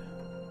distraught.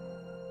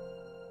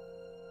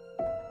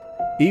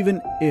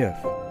 Even if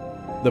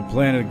the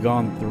plan had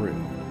gone through,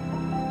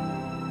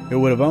 it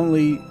would have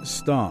only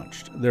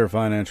staunched their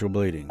financial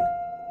bleeding.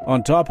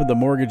 On top of the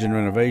mortgage and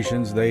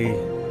renovations, they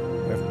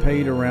have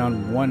paid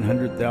around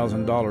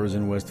 $100,000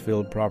 in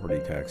Westfield property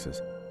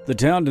taxes. The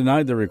town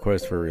denied the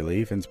request for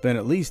relief and spent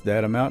at least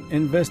that amount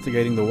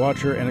investigating the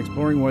watcher and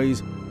exploring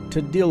ways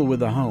to deal with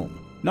the home,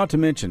 not to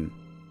mention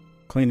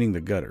cleaning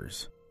the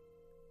gutters.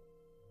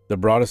 The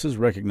Broadduses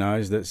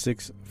recognized that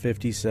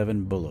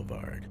 657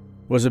 Boulevard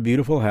was a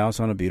beautiful house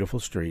on a beautiful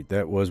street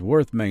that was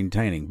worth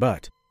maintaining,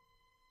 but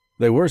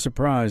they were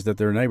surprised that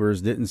their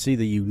neighbors didn't see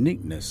the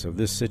uniqueness of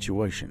this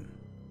situation.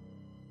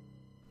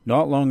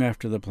 Not long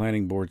after the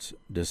planning board's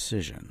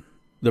decision,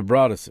 the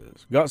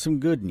Broadduses got some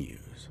good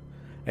news.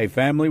 A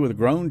family with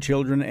grown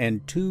children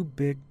and 2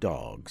 big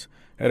dogs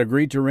had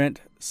agreed to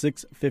rent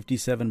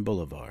 657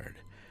 Boulevard.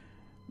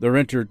 The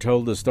renter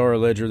told the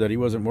Star-Ledger that he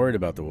wasn't worried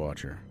about the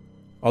watcher,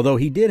 although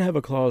he did have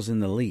a clause in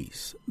the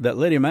lease that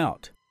let him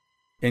out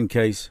in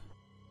case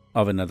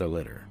of another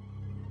litter.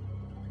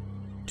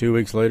 2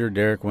 weeks later,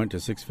 Derek went to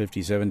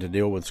 657 to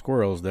deal with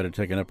squirrels that had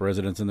taken up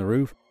residence in the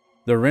roof.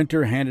 The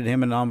renter handed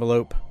him an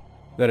envelope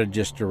that had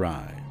just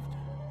arrived.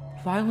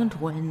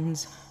 Violent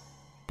winds,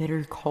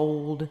 bitter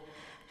cold,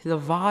 to the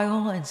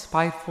vile and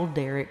spiteful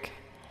Derek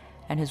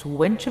and his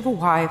wench of a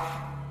wife,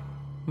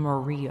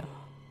 Maria.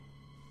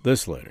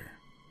 This letter,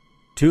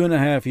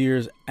 2.5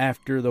 years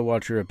after the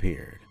watcher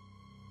appeared,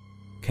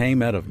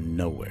 came out of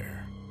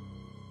nowhere.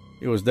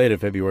 It was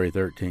dated February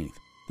 13th,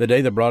 the day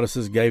the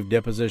Broadduses gave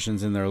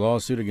depositions in their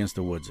lawsuit against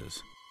the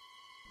Woodses.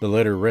 The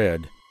letter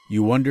read,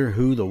 "You wonder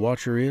who the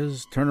watcher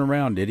is? Turn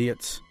around,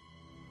 idiots.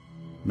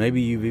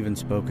 Maybe you've even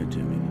spoken to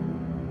me.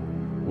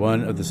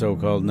 One of the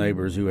so-called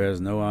neighbors who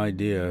has no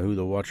idea who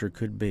the watcher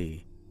could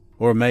be.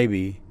 Or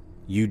maybe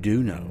you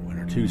do know and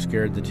are too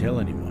scared to tell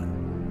anyone.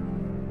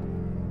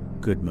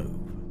 Good move."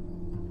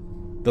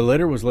 The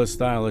letter was less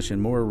stylish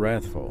and more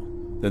wrathful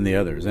than the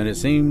others, and it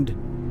seemed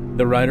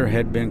the writer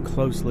had been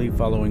closely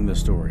following the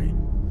story.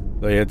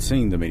 They had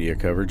seen the media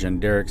coverage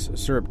and Derek's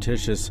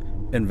surreptitious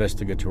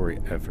investigatory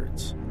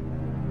efforts.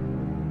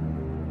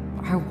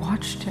 I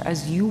watched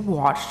as you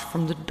watched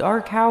from the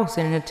dark house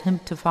in an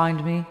attempt to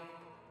find me.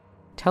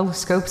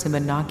 Telescopes and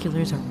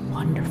binoculars are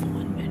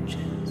wonderful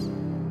inventions.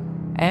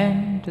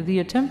 And the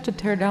attempt to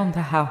tear down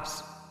the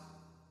house.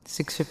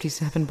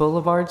 657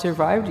 Boulevard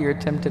survived your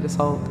attempted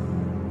assault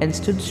and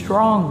stood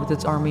strong with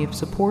its army of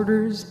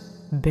supporters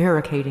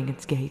barricading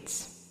its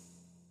gates.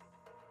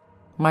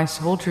 My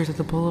soldiers at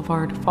the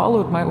Boulevard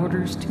followed my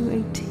orders to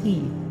a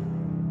T.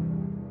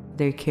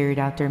 They carried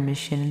out their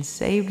mission and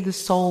saved the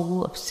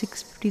soul of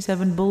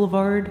 657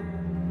 Boulevard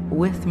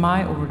with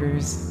my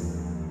orders.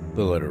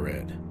 The letter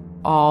read,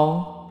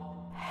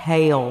 All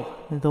hail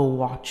the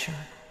Watcher.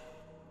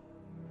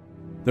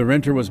 The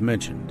renter was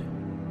mentioned.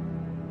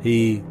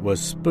 He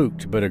was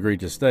spooked but agreed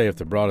to stay if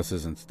the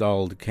Broadduses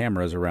installed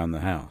cameras around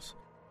the house,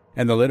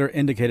 and the letter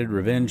indicated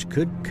revenge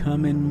could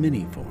come in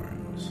many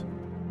forms.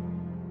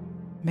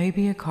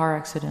 Maybe a car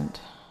accident.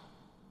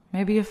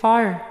 Maybe a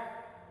fire.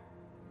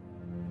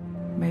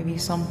 Maybe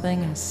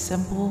something as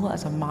simple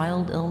as a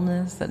mild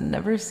illness that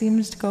never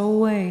seems to go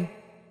away,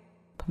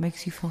 but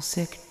makes you feel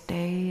sick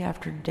day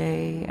after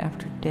day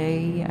after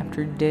day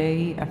after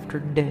day after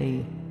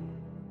day.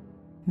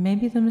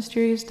 Maybe the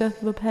mysterious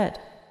death of a pet.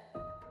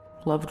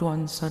 Loved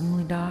ones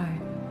suddenly die.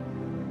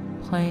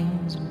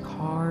 Planes and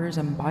cars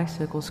and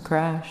bicycles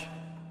crash.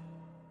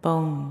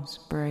 Bones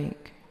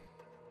break.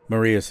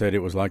 Maria said it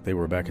was like they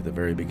were back at the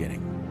very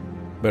beginning,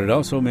 but it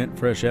also meant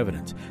fresh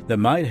evidence that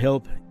might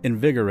help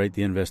invigorate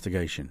the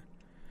investigation.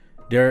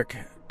 Derek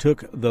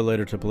took the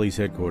letter to police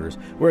headquarters,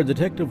 where a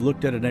detective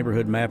looked at a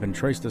neighborhood map and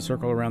traced a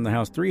circle around the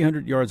house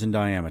 300 yards in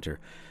diameter,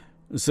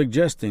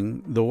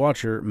 suggesting the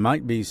watcher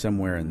might be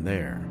somewhere in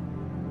there.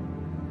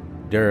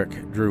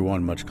 Derek drew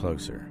one much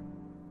closer.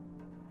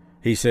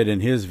 He said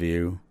in his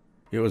view,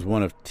 it was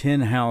one of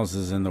 10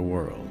 houses in the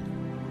world.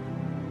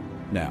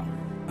 Now,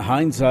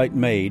 hindsight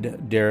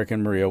made Derek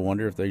and Maria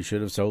wonder if they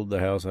should have sold the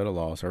house at a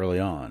loss early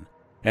on,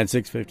 and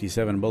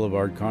 657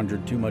 Boulevard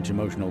conjured too much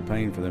emotional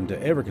pain for them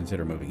to ever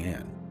consider moving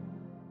in.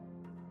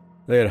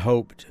 They had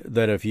hoped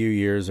that a few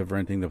years of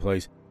renting the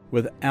place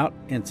without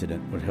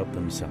incident would help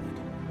them sell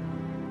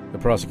it. The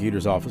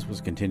prosecutor's office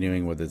was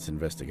continuing with its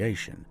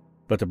investigation,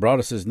 but the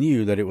Broadduses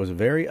knew that it was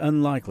very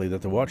unlikely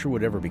that the watcher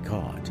would ever be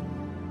caught,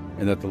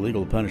 and that the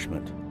legal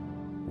punishment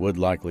would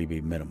likely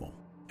be minimal.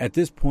 At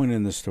this point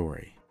in the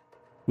story,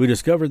 we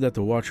discovered that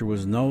the Watcher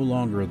was no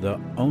longer the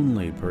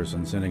only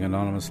person sending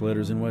anonymous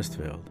letters in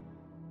Westfield.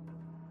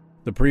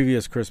 The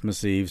previous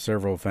Christmas Eve,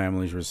 several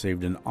families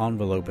received an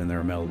envelope in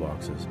their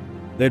mailboxes.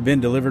 They'd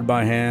been delivered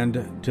by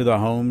hand to the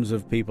homes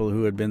of people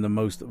who had been the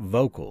most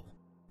vocal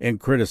in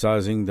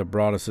criticizing the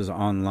Broadduses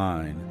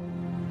online.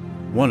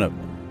 One of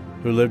them,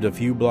 who lived a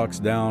few blocks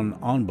down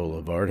on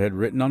Boulevard, had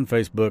written on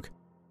Facebook,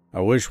 "I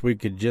wish we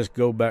could just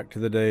go back to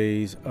the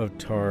days of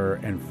tar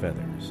and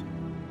feathers.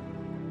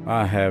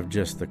 I have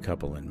just the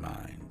couple in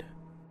mind."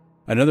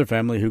 Another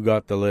family who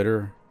got the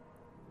letter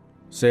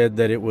said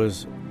that it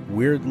was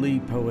weirdly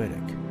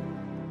poetic,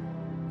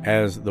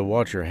 as the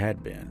Watcher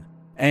had been,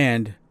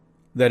 and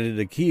that it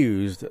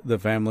accused the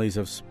families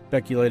of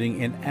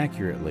speculating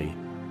inaccurately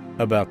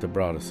about the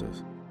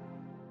Broadduses.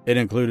 It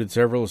included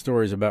several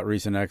stories about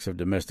recent acts of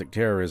domestic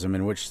terrorism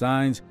in which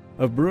signs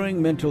of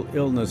brewing mental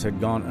illness had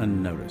gone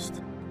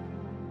unnoticed.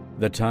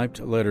 The typed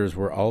letters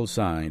were all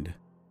signed,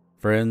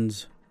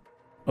 "Friends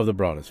of the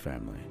Broaddus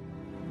family."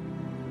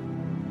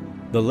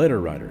 The letter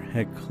writer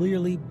had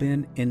clearly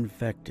been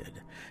infected,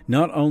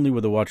 not only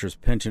with the Watcher's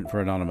penchant for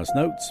anonymous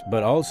notes,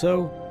 but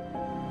also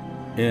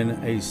in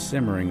a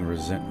simmering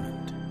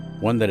resentment,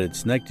 one that had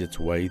snaked its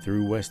way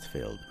through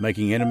Westfield,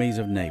 making enemies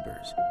of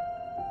neighbors.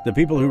 The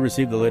people who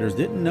received the letters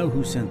didn't know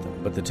who sent them,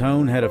 but the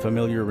tone had a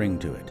familiar ring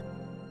to it.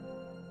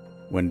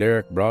 When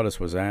Derek Broaddus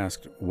was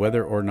asked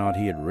whether or not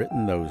he had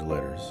written those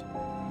letters,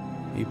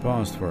 he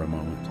paused for a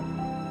moment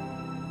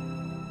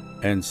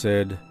and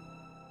said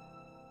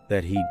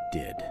that he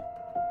did.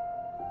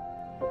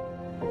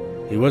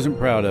 He wasn't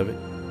proud of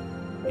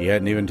it. He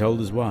hadn't even told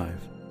his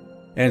wife,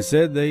 and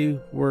said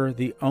they were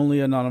the only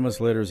anonymous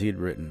letters he had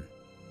written.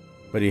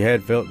 But he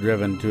had felt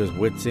driven to his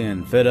wits'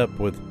 end, fed up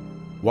with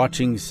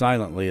watching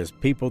silently as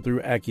people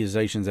threw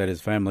accusations at his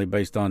family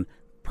based on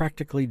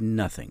practically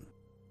nothing.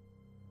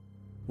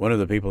 One of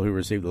the people who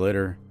received the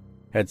letter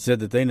had said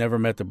that they never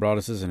met the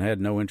Broadduses and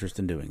had no interest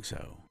in doing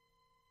so.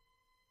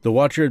 The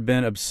Watcher had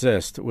been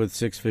obsessed with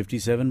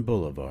 657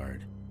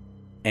 Boulevard,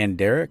 and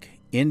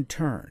Derek, in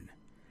turn,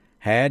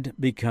 had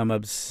become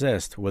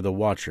obsessed with the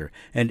Watcher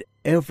and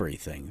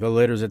everything the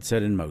letters had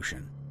set in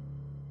motion.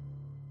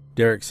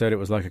 Derek said it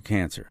was like a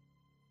cancer,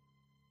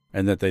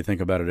 and that they think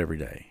about it every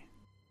day.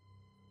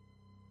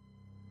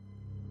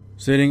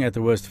 Sitting at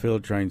the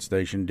Westfield train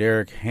station,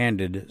 Derek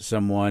handed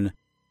someone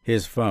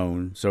his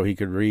phone so he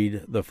could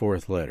read the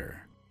fourth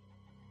letter.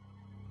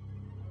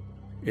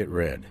 It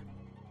read,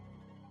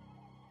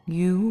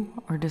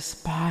 "You are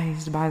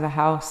despised by the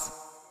house,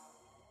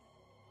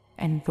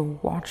 and the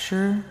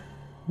Watcher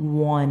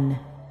won."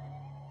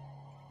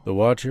 The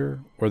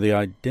Watcher, or the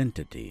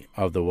identity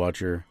of the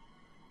Watcher,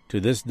 to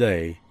this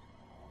day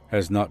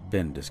has not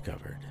been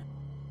discovered.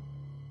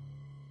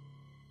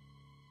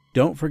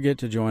 Don't forget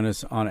to join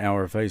us on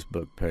our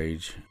Facebook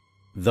page,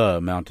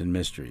 The Mountain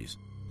Mysteries,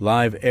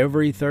 live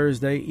every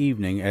Thursday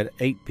evening at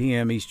 8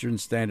 p.m. Eastern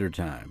Standard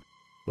Time.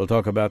 We'll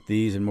talk about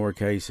these and more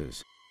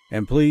cases.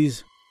 And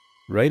please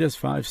rate us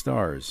 5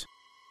 stars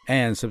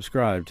and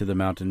subscribe to The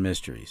Mountain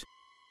Mysteries.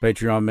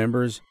 Patreon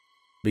members,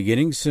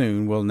 beginning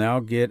soon, will now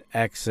get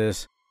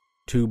access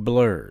to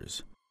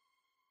blurs.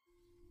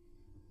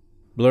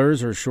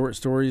 Blurs are short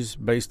stories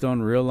based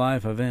on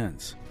real-life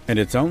events, and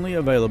it's only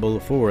available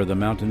for the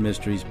Mountain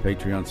Mysteries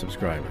Patreon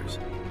subscribers.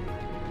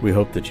 We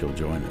hope that you'll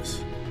join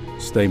us.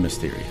 Stay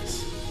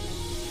mysterious.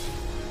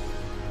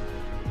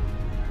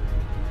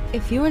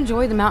 If you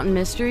enjoy the Mountain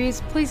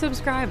Mysteries, please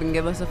subscribe and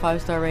give us a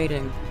 5-star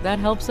rating. That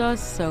helps us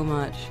so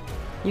much.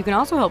 You can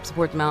also help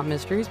support the Mountain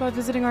Mysteries by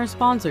visiting our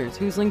sponsors,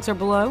 whose links are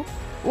below,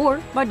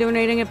 or by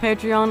donating at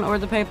Patreon or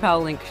the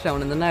PayPal link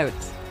shown in the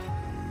notes.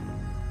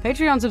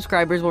 Patreon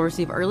subscribers will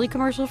receive early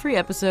commercial-free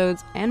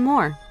episodes and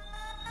more.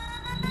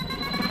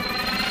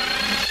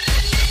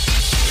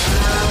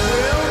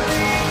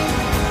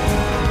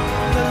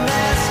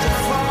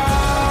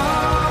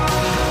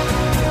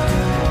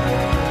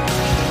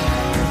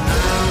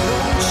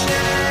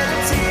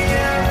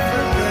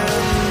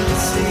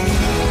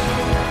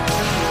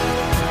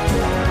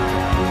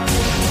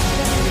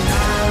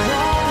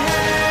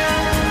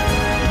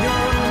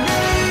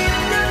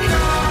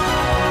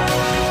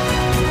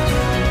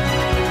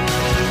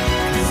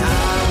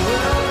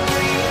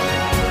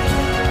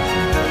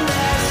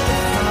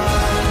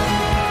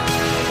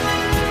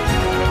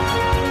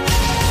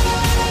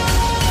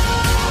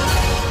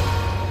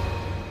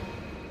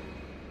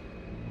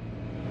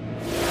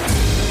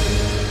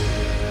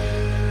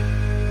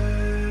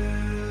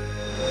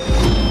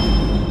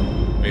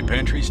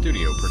 Pantry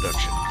Studio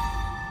production.